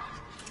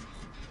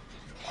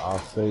 I'll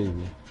save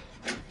you.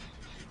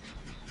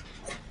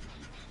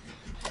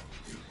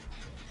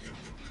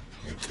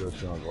 Make sure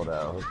she don't go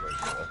that hook right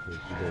there. Okay,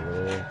 she's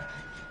over there.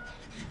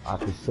 I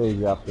can save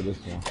you after this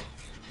one.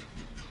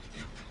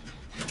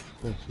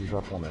 I think she's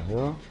up on the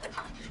hill.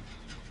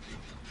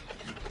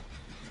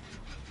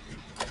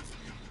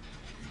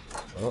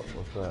 Oh,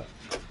 what's that?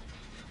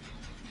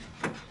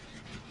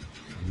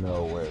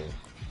 No way.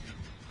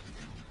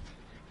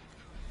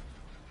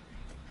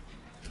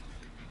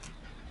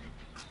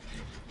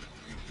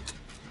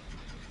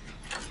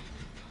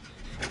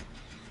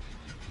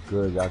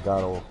 Good, I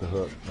got her off the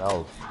hook. That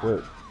was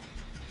quick.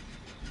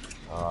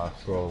 I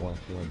saw when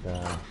she went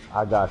down.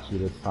 I got you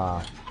this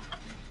time.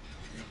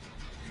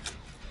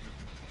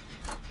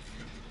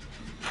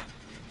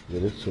 Yeah,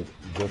 this shit,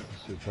 this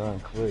shit done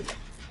quick.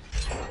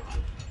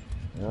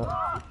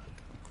 Yeah.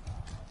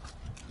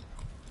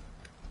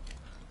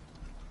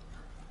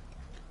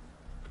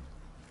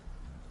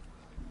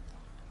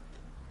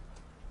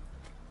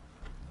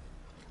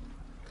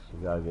 You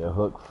gotta get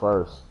hooked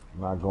first.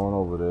 I'm not going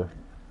over there.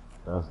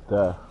 That's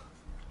death.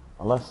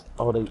 Unless,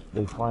 oh,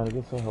 they find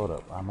it. Say, hold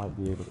up. I might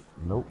be able to.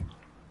 Nope.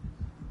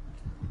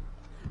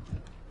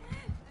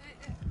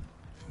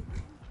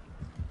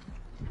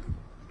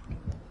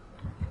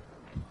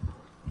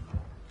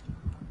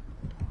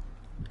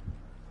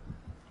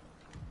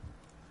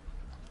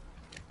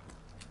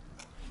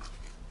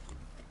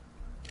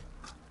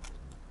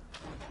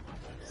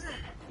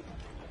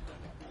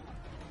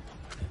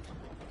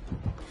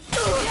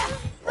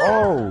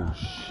 Oh,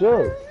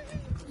 shit.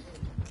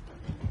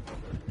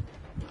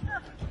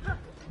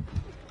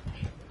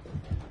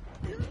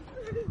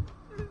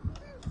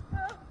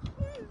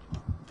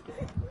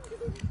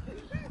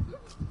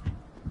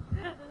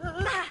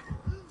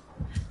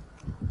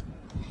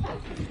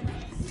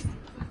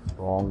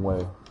 Wrong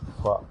way.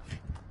 Fuck.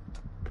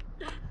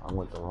 I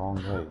went the wrong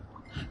way.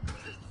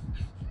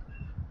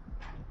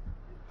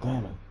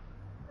 Damn it.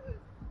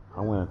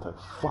 I went into the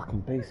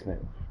fucking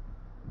basement.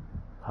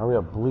 Hurry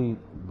up,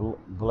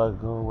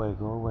 blood, go away,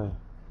 go away.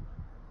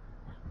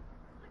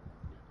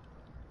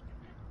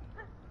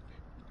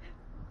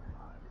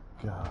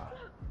 God.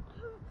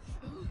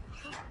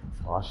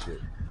 Oh shit.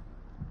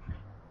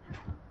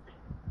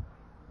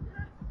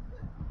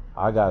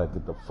 I gotta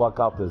get the fuck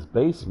out this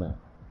basement.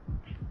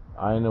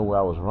 I didn't know where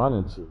I was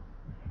running to.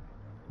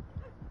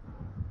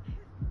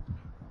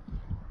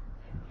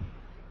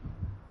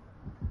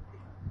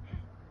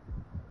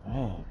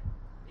 Damn.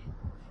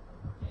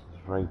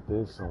 It's right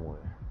there somewhere.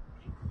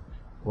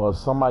 Well, if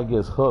somebody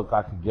gets hooked,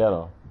 I could get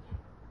her.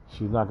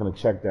 She's not gonna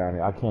check down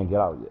here. I can't get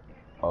out yet.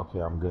 Okay,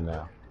 I'm good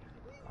now.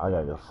 I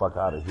gotta get the fuck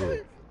out of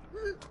here.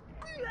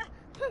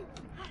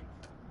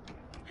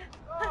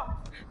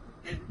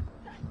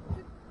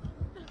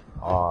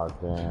 Oh,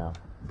 damn.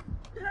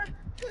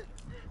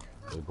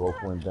 They both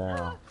went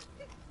down.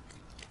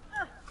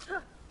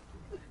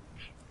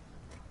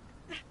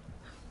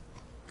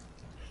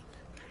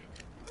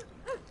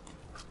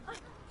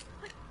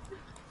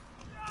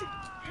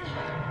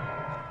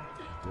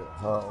 Get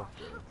her.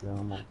 Get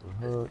him off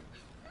the hook.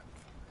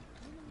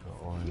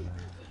 Go in there.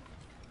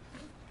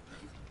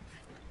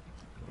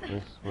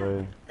 This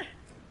way.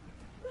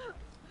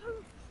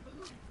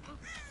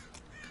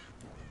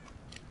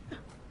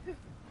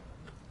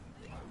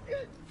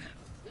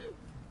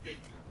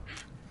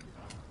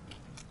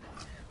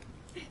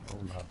 Oh,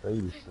 my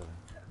babysitting.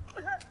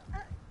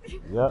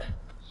 Yep,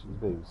 she's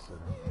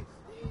babysitting.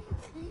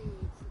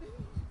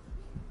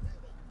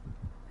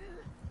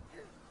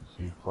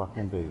 She's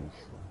fucking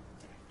babysitting.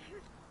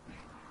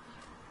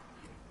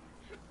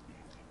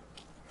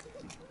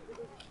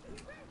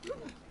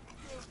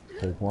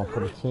 Take one for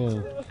the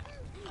team.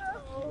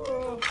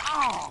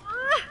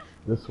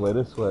 This way,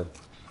 this way.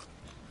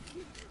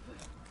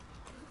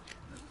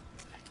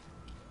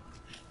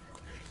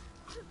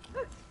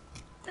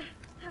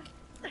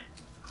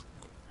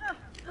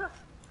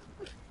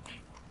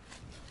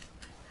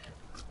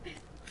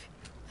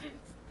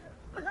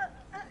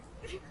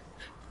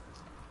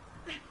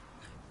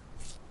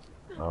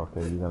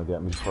 Okay, you're gonna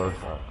get me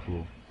first? Alright,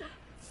 cool.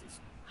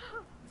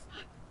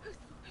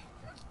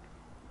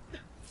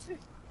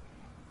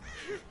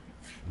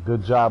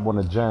 Good job on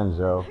the gens,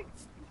 yo.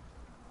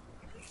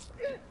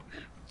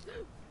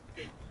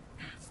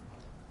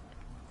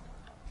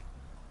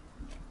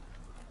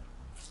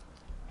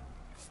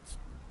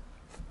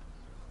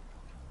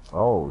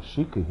 Oh,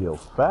 she could heal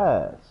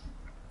fast.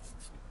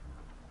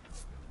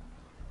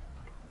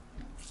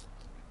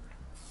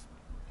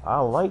 I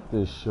like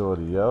this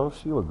shorty, yo.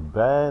 She looks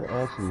bad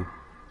and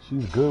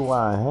she's good with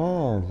her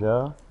hands,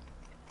 yo.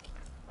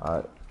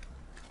 Alright.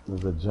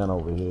 There's a gen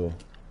over here.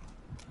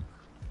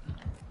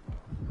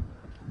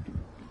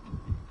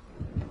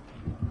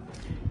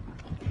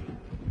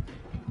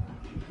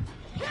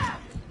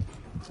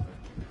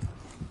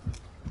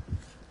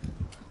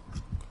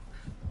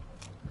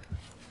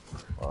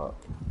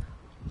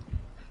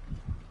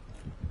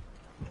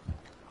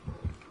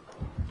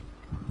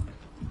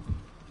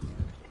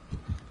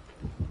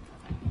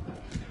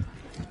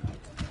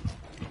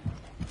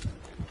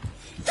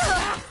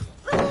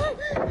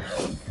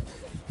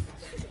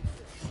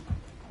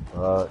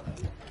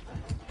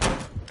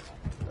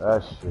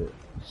 That shit.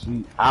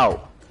 She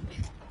out.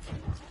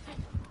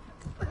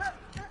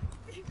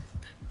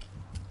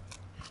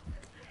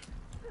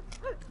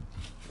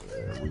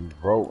 Yeah, we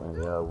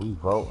voting, yeah, we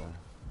voting.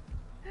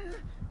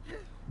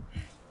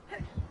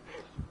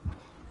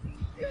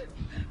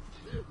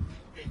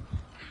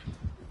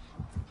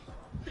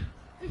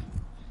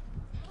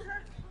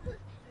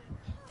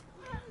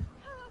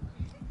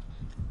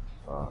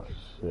 Oh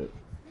shit.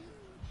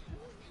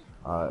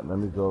 Alright, let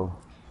me go.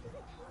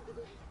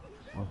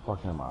 Where the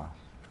fuck am I?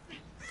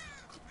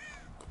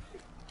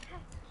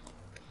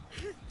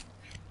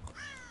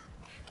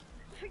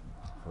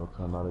 Go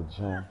to another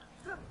gen.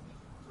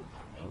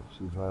 Oh,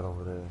 she's right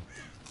over there.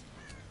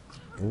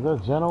 Is there a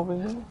gen over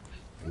here?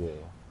 Yeah.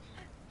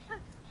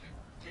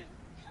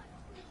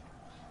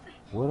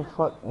 Where the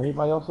fuck?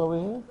 Anybody else over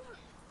here?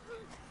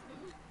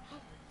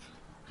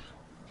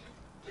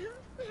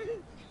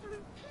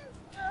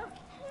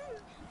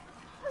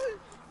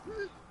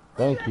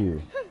 Thank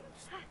you.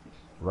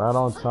 Right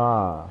on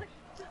time.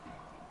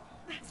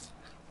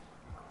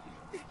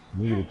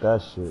 Needed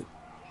that shit.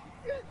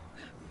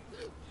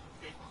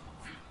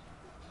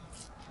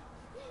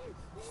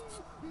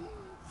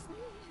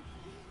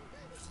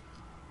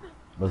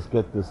 Let's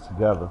get this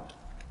together.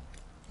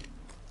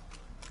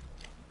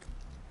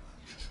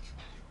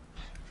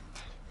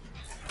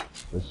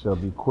 This shall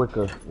be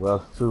quicker.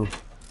 Well, too.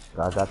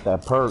 I got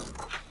that perk.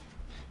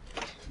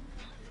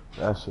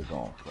 That shit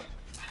going for.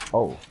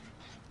 Oh.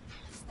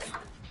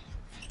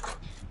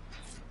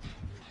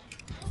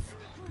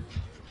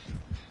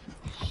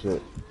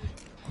 Shit.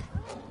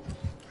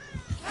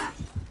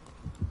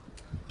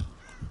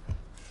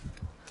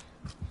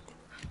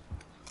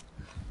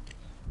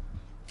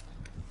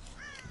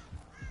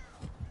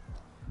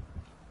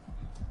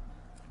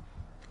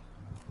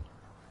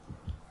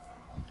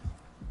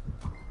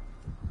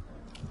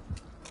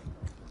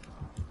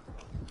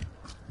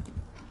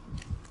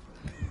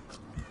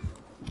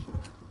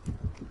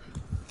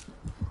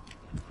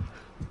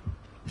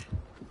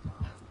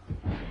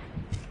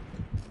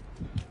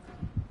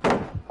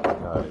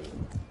 Alright.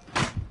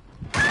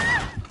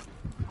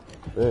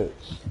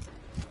 Bitch.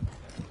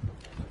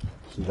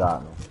 She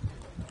got me.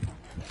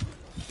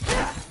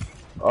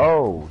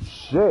 Oh,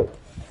 shit.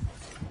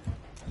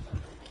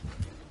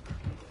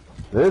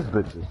 This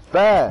bitch is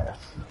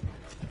fast.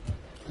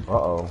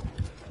 Uh-oh.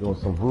 Doing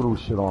some voodoo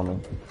shit on me.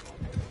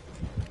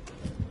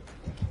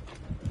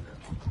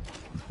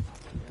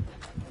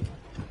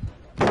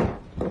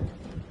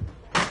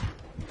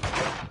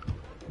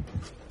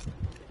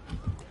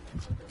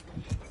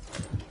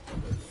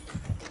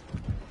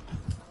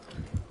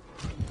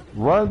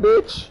 Run,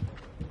 bitch.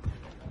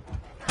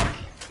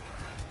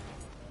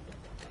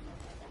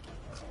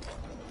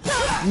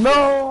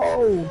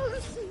 No!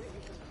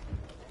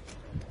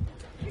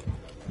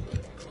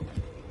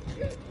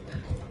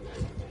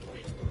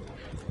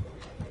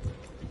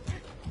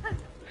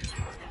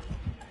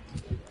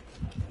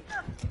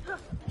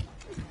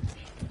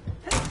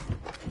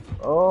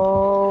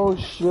 Oh,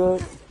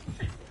 shit.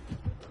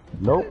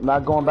 Nope,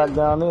 not going back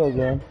down there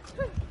again.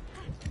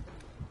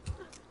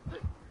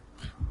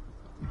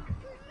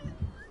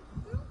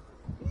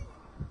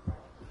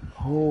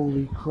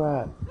 Holy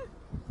crap.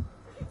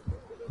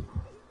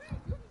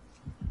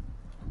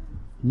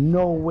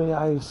 No way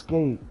I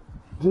escaped.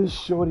 This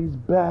shorty's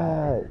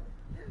bad.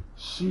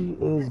 She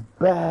is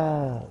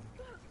bad.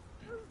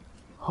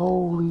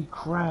 Holy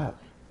crap.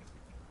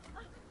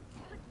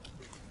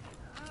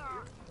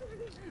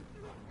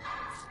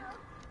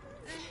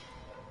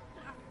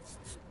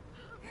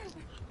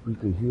 We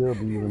could heal,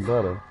 be even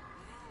better.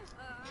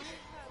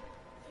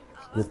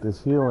 Get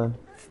this healing.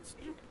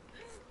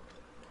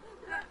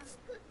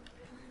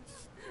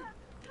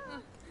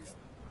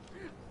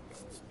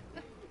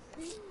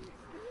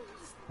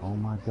 Oh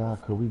my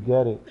God, could we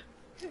get it?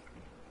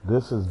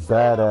 This is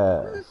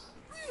badass.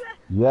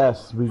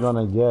 Yes, we're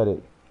gonna get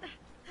it.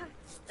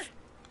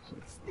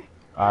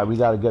 Alright, we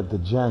gotta get the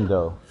gen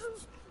though.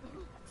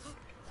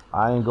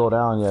 I ain't go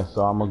down yet,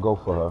 so I'm gonna go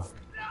for her.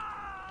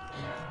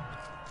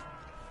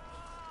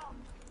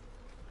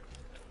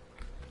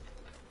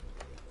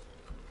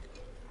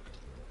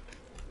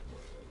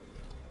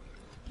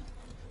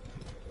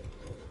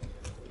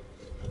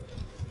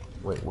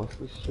 Wait, what's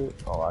this shit?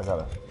 Oh, I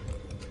gotta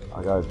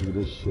do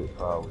this shit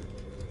probably.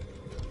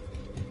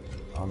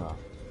 Oh no.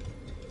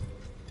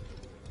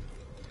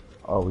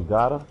 Oh, we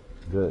got her?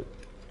 Good.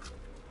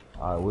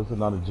 Alright, where's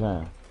another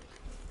gen?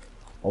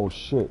 Oh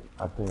shit,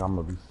 I think I'm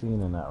gonna be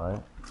seen in that,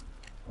 right?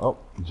 Oh,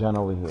 gen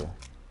over here.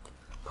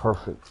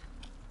 Perfect.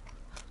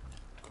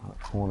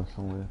 Corner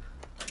somewhere.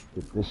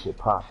 Get this shit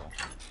popping.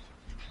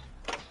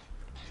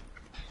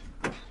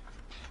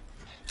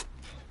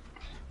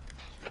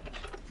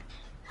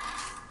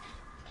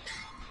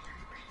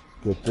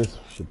 Get this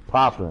shit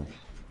popping.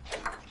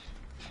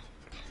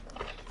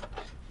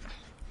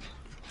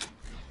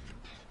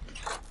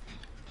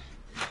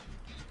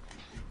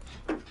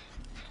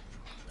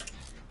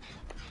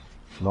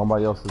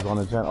 Nobody else is on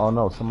the gen. Oh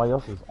no, somebody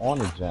else is on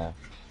the gen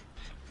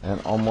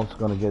and almost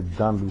gonna get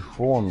done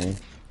before me.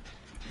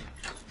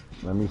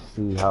 Let me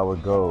see how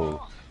it goes.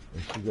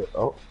 If she get,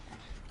 oh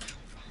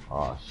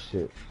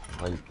shit,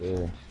 right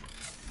there.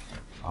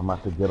 I'm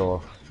about to get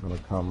off. It's gonna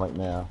come right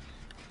now.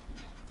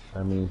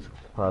 That means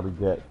probably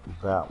get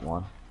that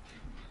one.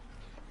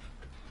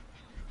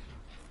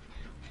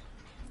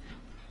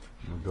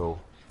 Let me go.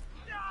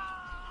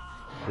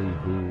 Free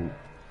dude.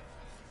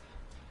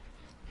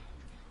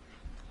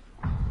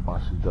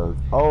 Oh, she does.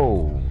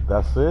 Oh,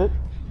 that's it?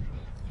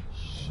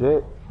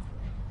 Shit.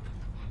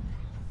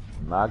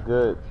 Not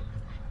good.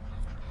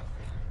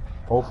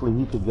 Hopefully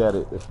he could get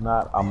it. If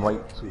not, I'm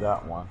right to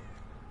that one.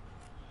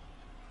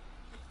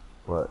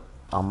 But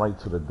I'm right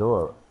to the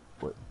door.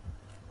 But,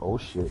 oh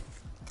shit.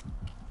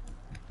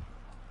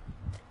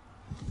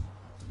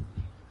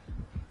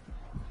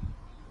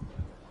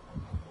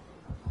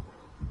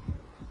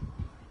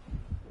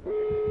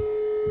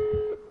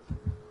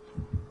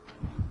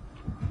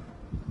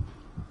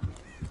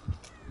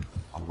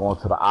 I'm going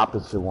to the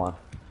opposite one.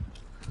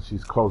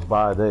 She's close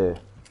by there.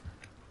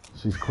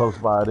 She's close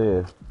by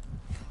there.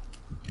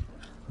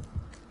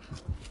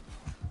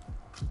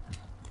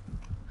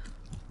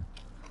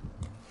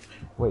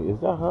 Wait, is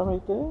that her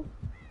right there?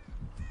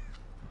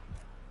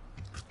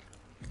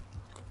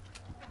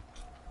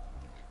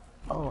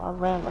 Oh, I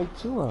ran right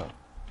to her.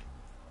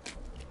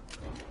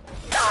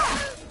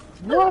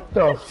 What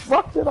the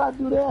fuck did I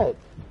do that?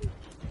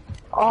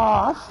 Oh,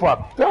 I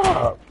fucked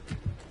up.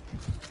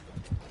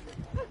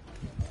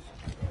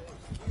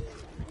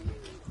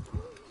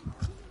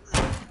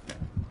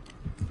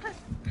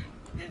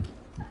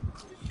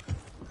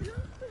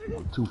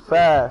 I'm too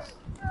fast.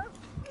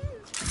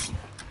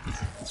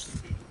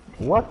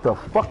 What the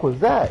fuck was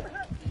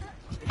that?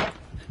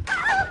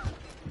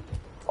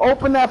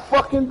 Open that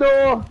fucking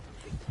door.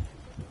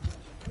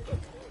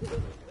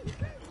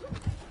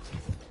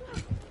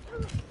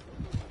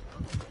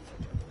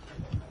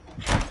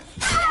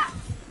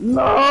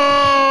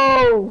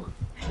 No!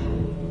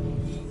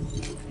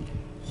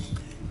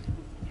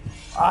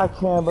 I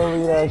can't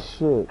believe that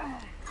shit.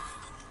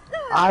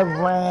 I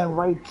ran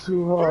right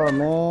to her,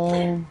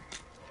 man.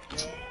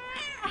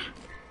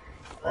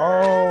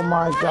 Oh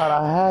my god,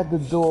 I had the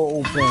door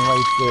open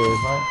right there,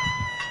 man.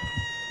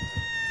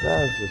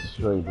 That's just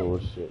straight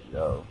bullshit,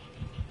 yo.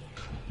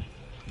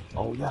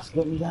 Oh yes,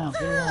 get me down,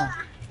 get me down.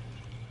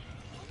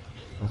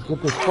 Let's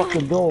get this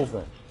fucking door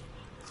open.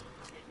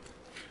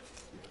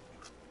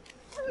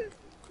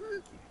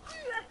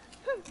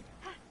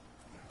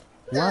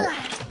 What?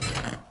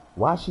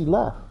 Why she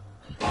left?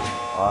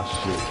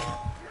 Oh shit.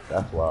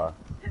 That's why.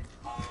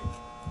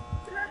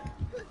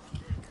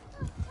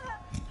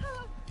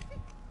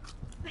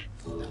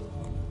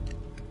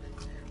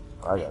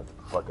 I gotta get the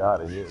fuck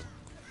out of here.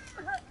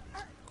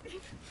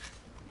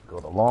 Go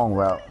the long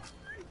route.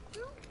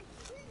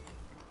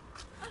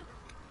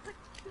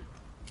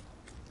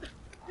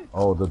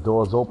 Oh, the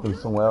door's open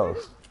somewhere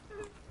else.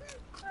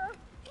 I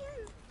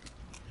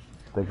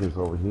think it's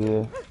over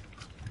here.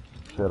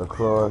 Straight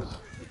across.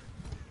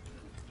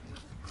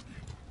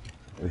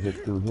 Is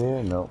it through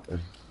here? No,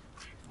 it's...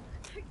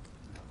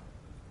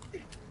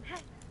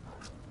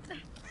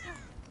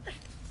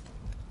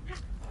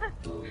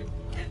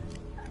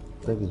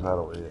 I think it's right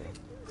over here.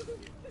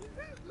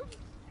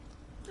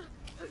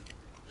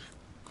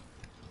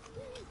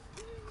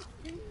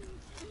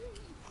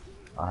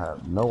 I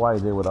have no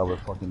idea what other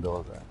fucking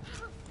doors are.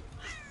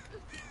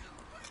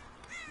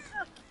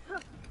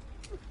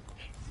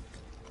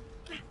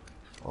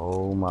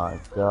 Oh my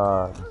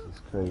god, this is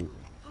crazy.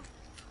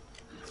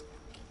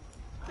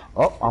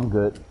 Oh, I'm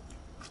good.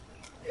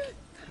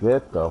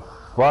 Get the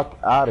fuck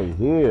out of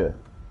here.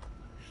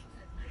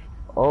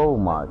 Oh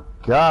my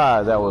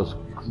god, that was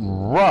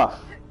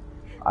rough.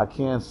 I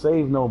can't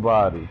save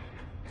nobody.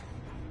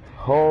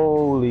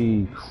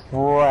 Holy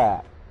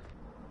crap.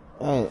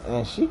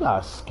 And she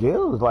got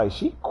skills, like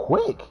she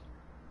quick.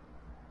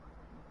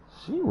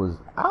 She was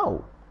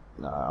out.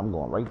 Nah, I'm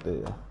going right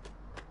there.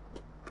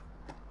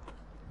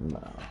 Nah.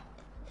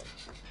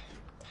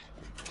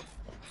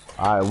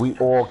 Alright, we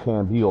all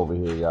can't be over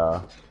here,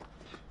 y'all.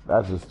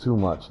 That's just too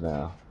much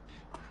now.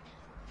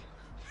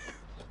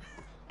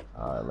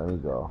 Alright, let me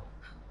go.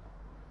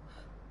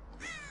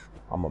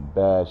 I'm a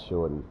bad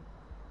shorty.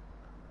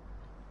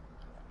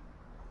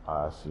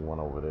 I see one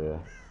over there.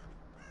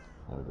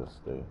 Let me just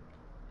stay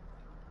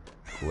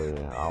clear.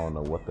 I don't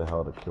know what the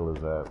hell the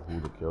killer's at, who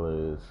the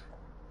killer is.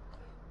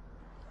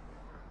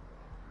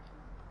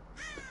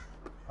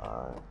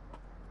 Alright.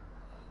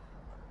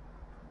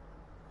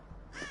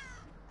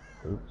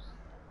 Oops.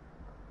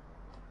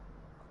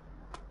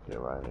 Get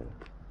right in.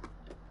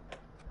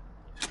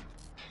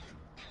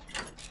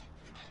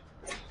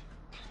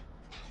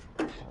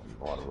 I'm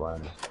going to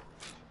run.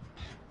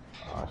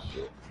 Ah,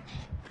 shit.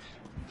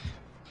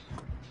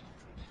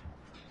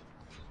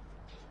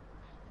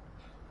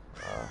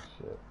 Ah,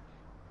 shit.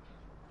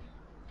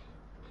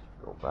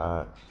 Go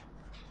back.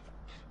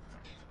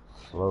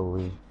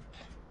 Slowly.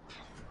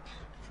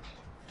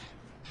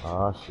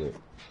 Ah, shit.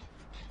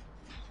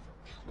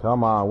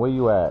 Come on, where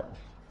you at?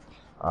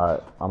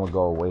 Alright, I'm gonna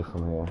go away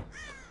from here.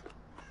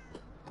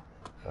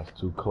 That's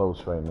too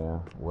close right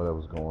now,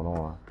 whatever's going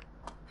on.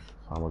 So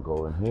I'm gonna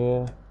go in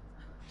here.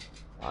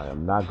 I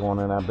am not going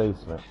in that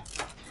basement.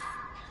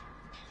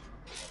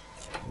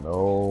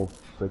 No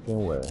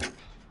freaking way.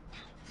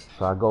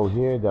 So I go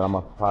here, then I'm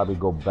gonna probably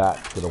go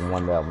back to the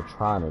one that I'm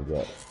trying to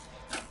get.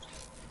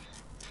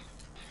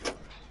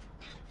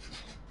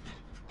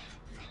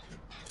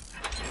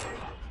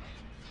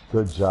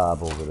 Good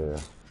job over there.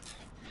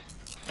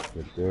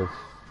 Get this.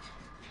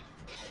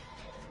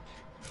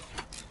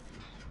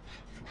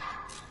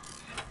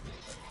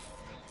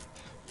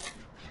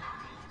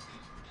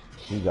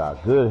 She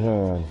got good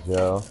hands,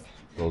 yo.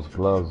 Those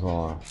gloves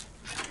on.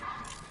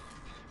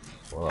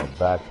 Well, a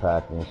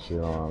backpack and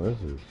shit on.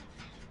 This is...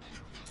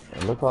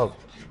 And look how...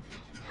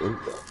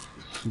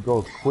 she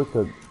goes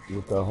quicker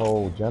with the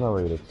whole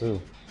generator, too.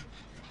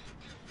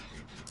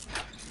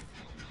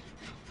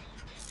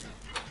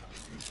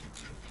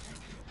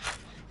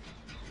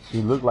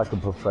 She looked like a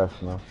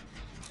professional.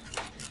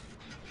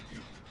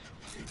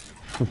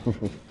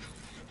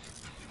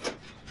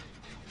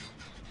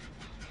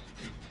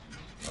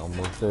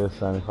 Almost there,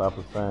 75%,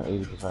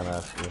 80%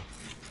 actually.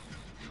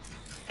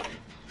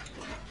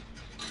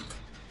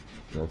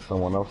 There's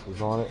someone else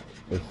is on it.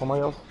 Is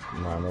somebody else?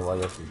 No,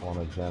 nobody else is on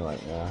the gen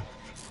right now.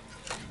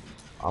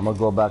 I'm gonna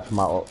go back to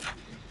my...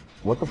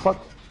 What the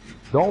fuck?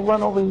 Don't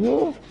run over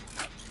here.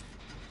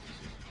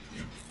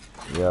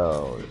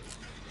 Yo.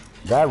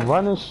 That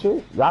running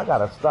shit, y'all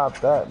gotta stop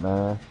that,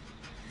 man.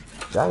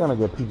 Y'all gonna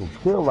get people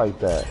killed like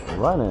that.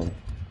 Running.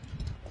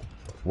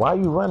 Why are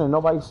you running?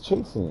 Nobody's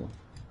chasing you.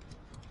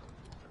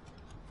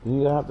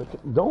 You have to...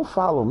 Don't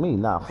follow me.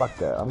 Nah, fuck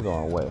that. I'm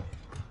going away.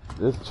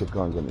 This chick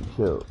gonna get me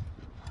killed.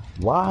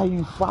 Why are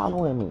you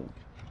following me?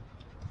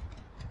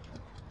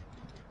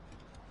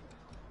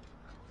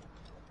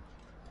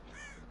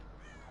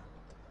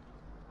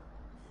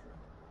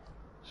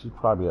 She's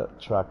probably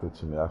attracted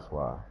to me, that's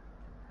why.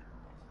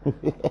 I'm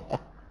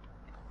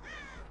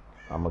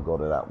gonna go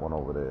to that one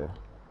over there.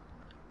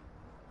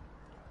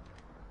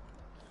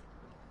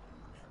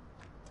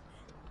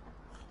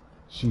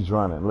 She's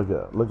running. Look at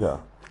her. Look at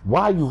her.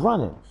 Why are you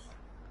running?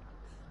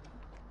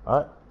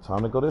 Alright,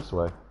 time to go this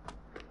way.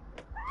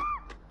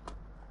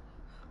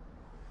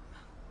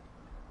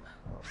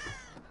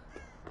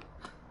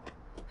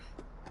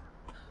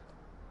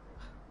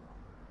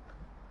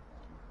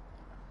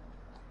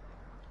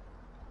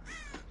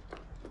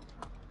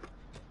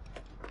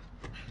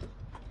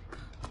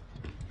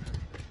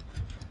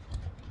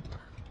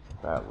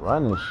 That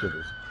running shit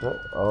is crazy.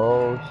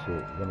 Oh shit,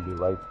 you're gonna be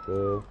right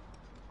there.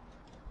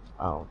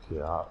 I don't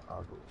care, I'll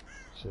go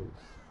chase.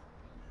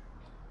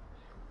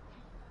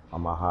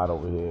 I'm gonna hide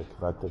over here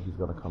because I think he's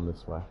gonna come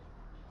this way.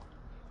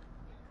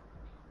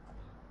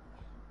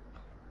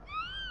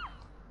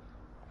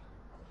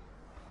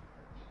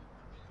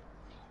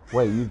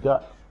 Wait, you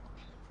got...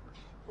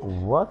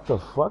 What the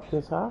fuck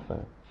just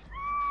happened?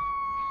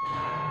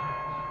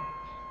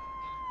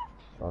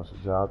 Oh,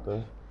 she's out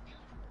there.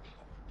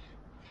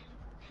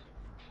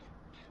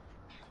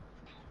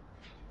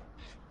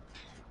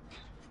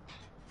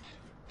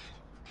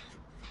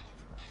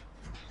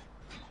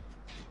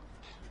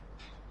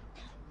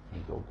 Let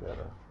me go get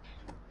her.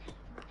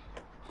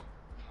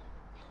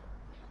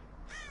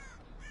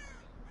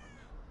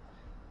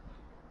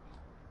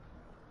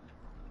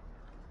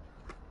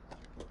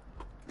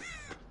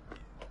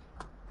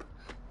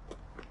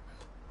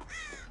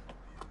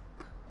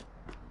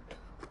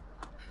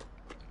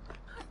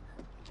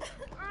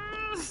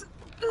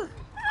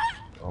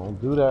 Don't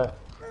do that.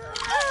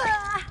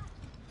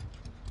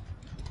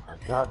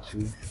 I got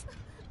you.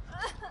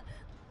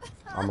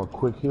 I'm a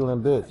quick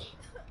healing bitch.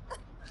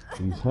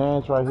 These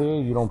hands right here,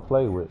 you don't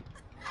play with.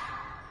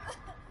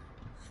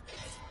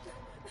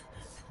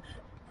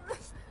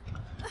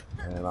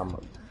 And I'm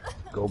gonna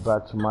go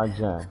back to my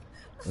gen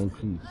in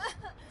peace.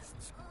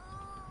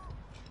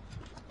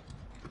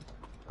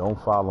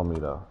 Don't follow me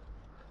though.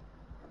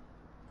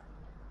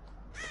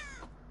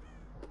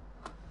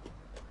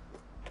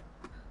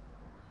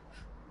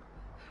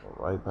 Go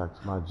right back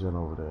to my gen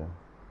over there.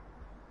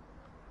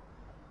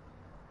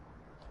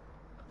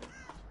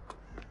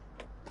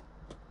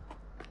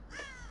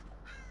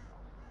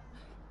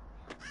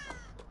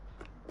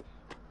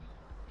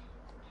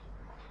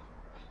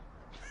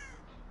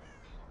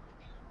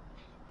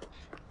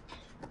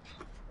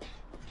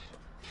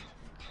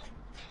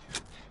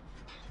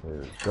 There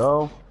we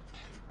go.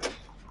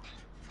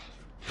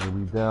 We'll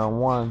be down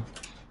one.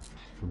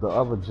 The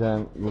other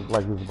gen looked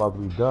like it's about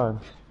to be done.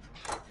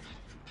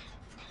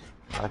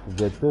 I can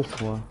get this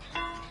one.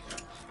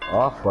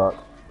 Oh fuck.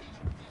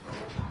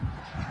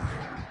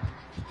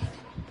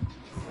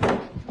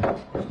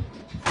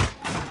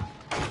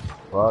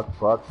 Fuck,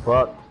 fuck,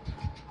 fuck.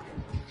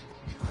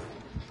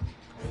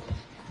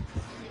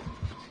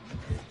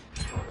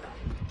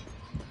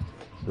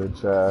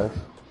 Bitch ass.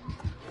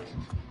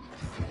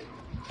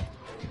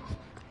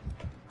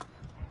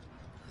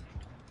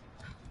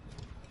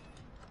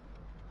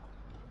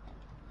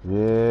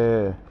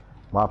 Yeah,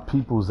 my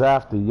people's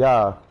after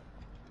y'all.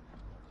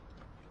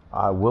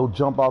 I will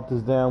jump out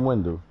this damn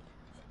window.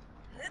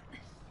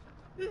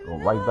 Go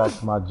right back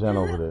to my gen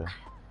over there.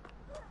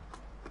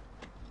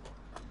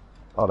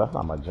 Oh, that's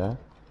not my gen.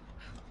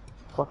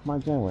 Fuck my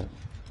gen went.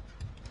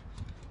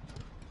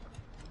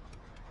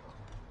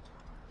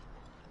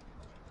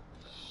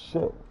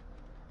 Shit.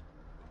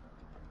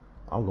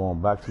 I'm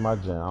going back to my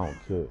gen. I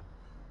don't care.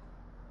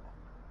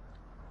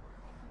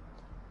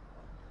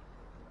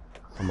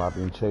 Somebody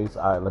being chased.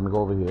 Alright, let me go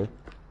over here.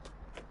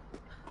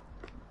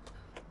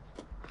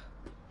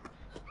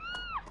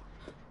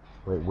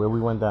 Wait, where we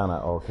went down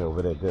at? Oh, okay,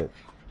 over there, good.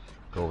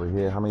 Go over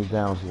here. How many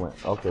downs you went?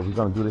 Okay, we're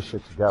gonna do this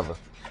shit together.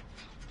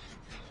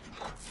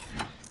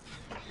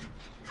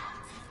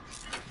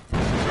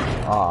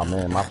 Aw,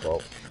 man, my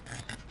fault.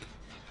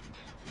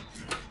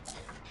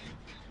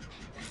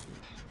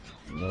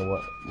 You know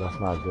what? That's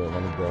not good.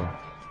 Let me go.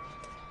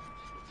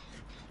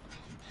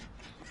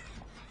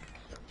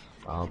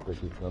 I don't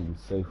think it's gonna be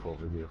safe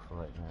over here for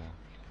right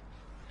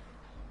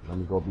now. Let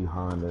me go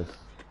behind this.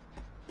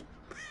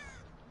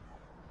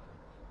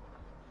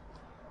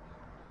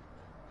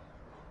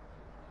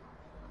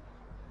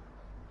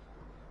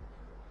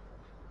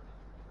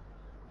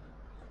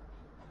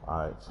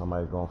 Alright,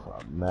 somebody's going for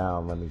now.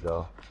 Let me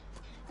go.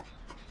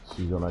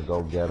 She's gonna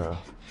go get her.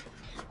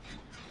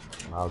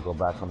 And I'll go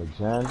back on the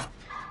gen.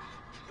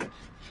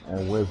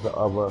 And where's the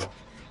other?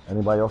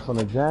 Anybody else on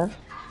the gen?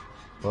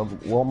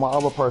 What my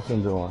other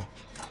person doing?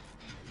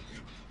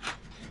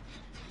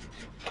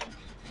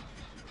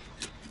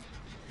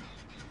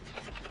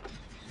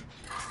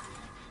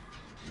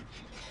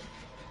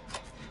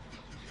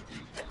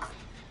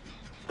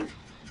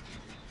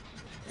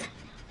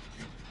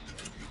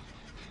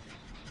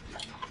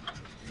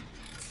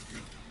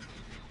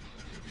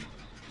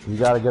 You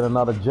gotta get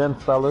another gen,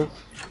 fellas.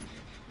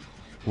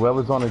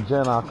 Whoever's on the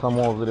gen, I'll come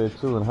over there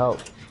too and help.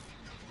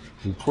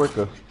 Be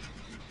quicker.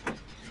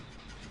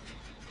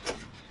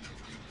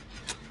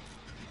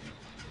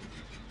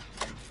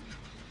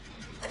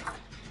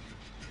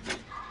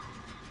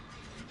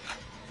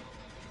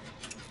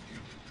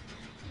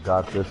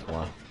 Got this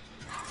one.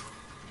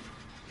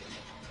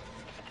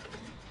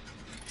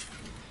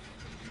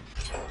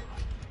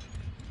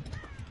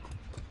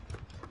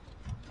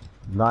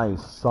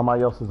 Nice.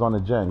 Somebody else is on the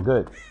gen.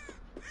 Good.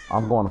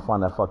 I'm going to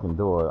find that fucking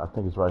door. I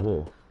think it's right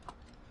here.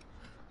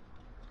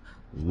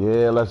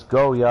 Yeah, let's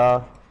go,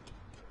 y'all.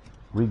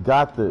 We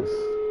got this.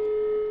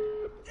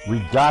 We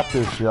got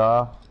this,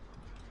 y'all.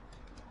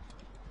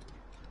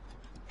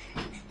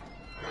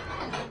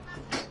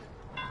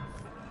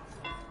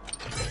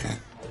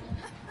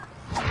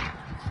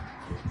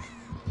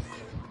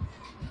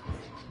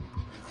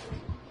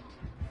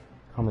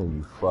 Come here,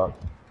 you fuck.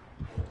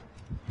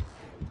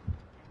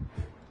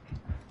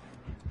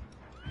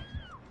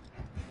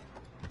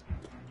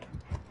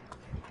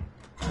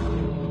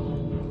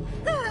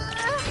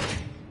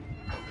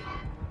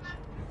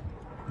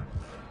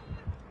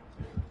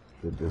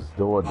 Get this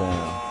door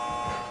down.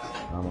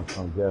 I'm gonna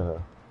come get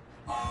her.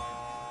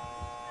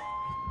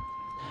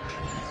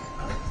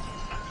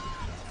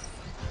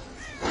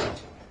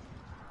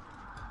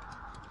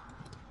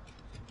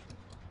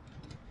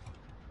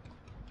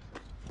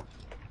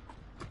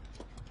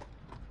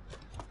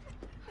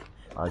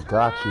 I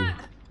got you.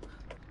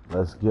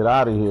 Let's get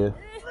out of here.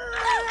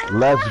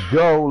 Let's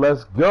go.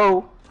 Let's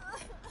go.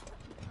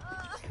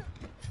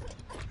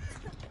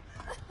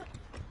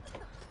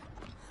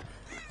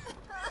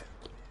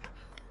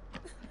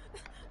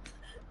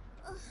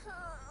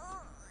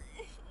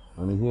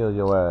 Let me heal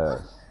your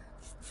ass.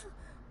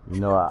 You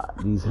know,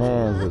 these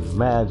hands is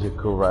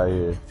magical right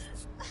here.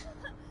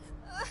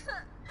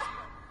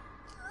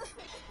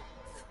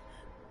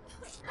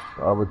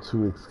 The other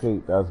two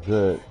escaped. That's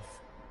good.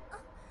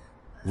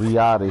 We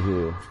out of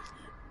here.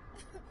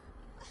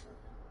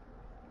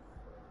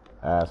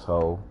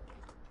 Asshole.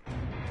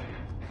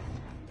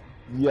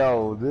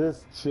 Yo,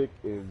 this chick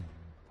is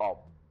a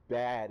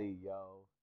baddie, yo.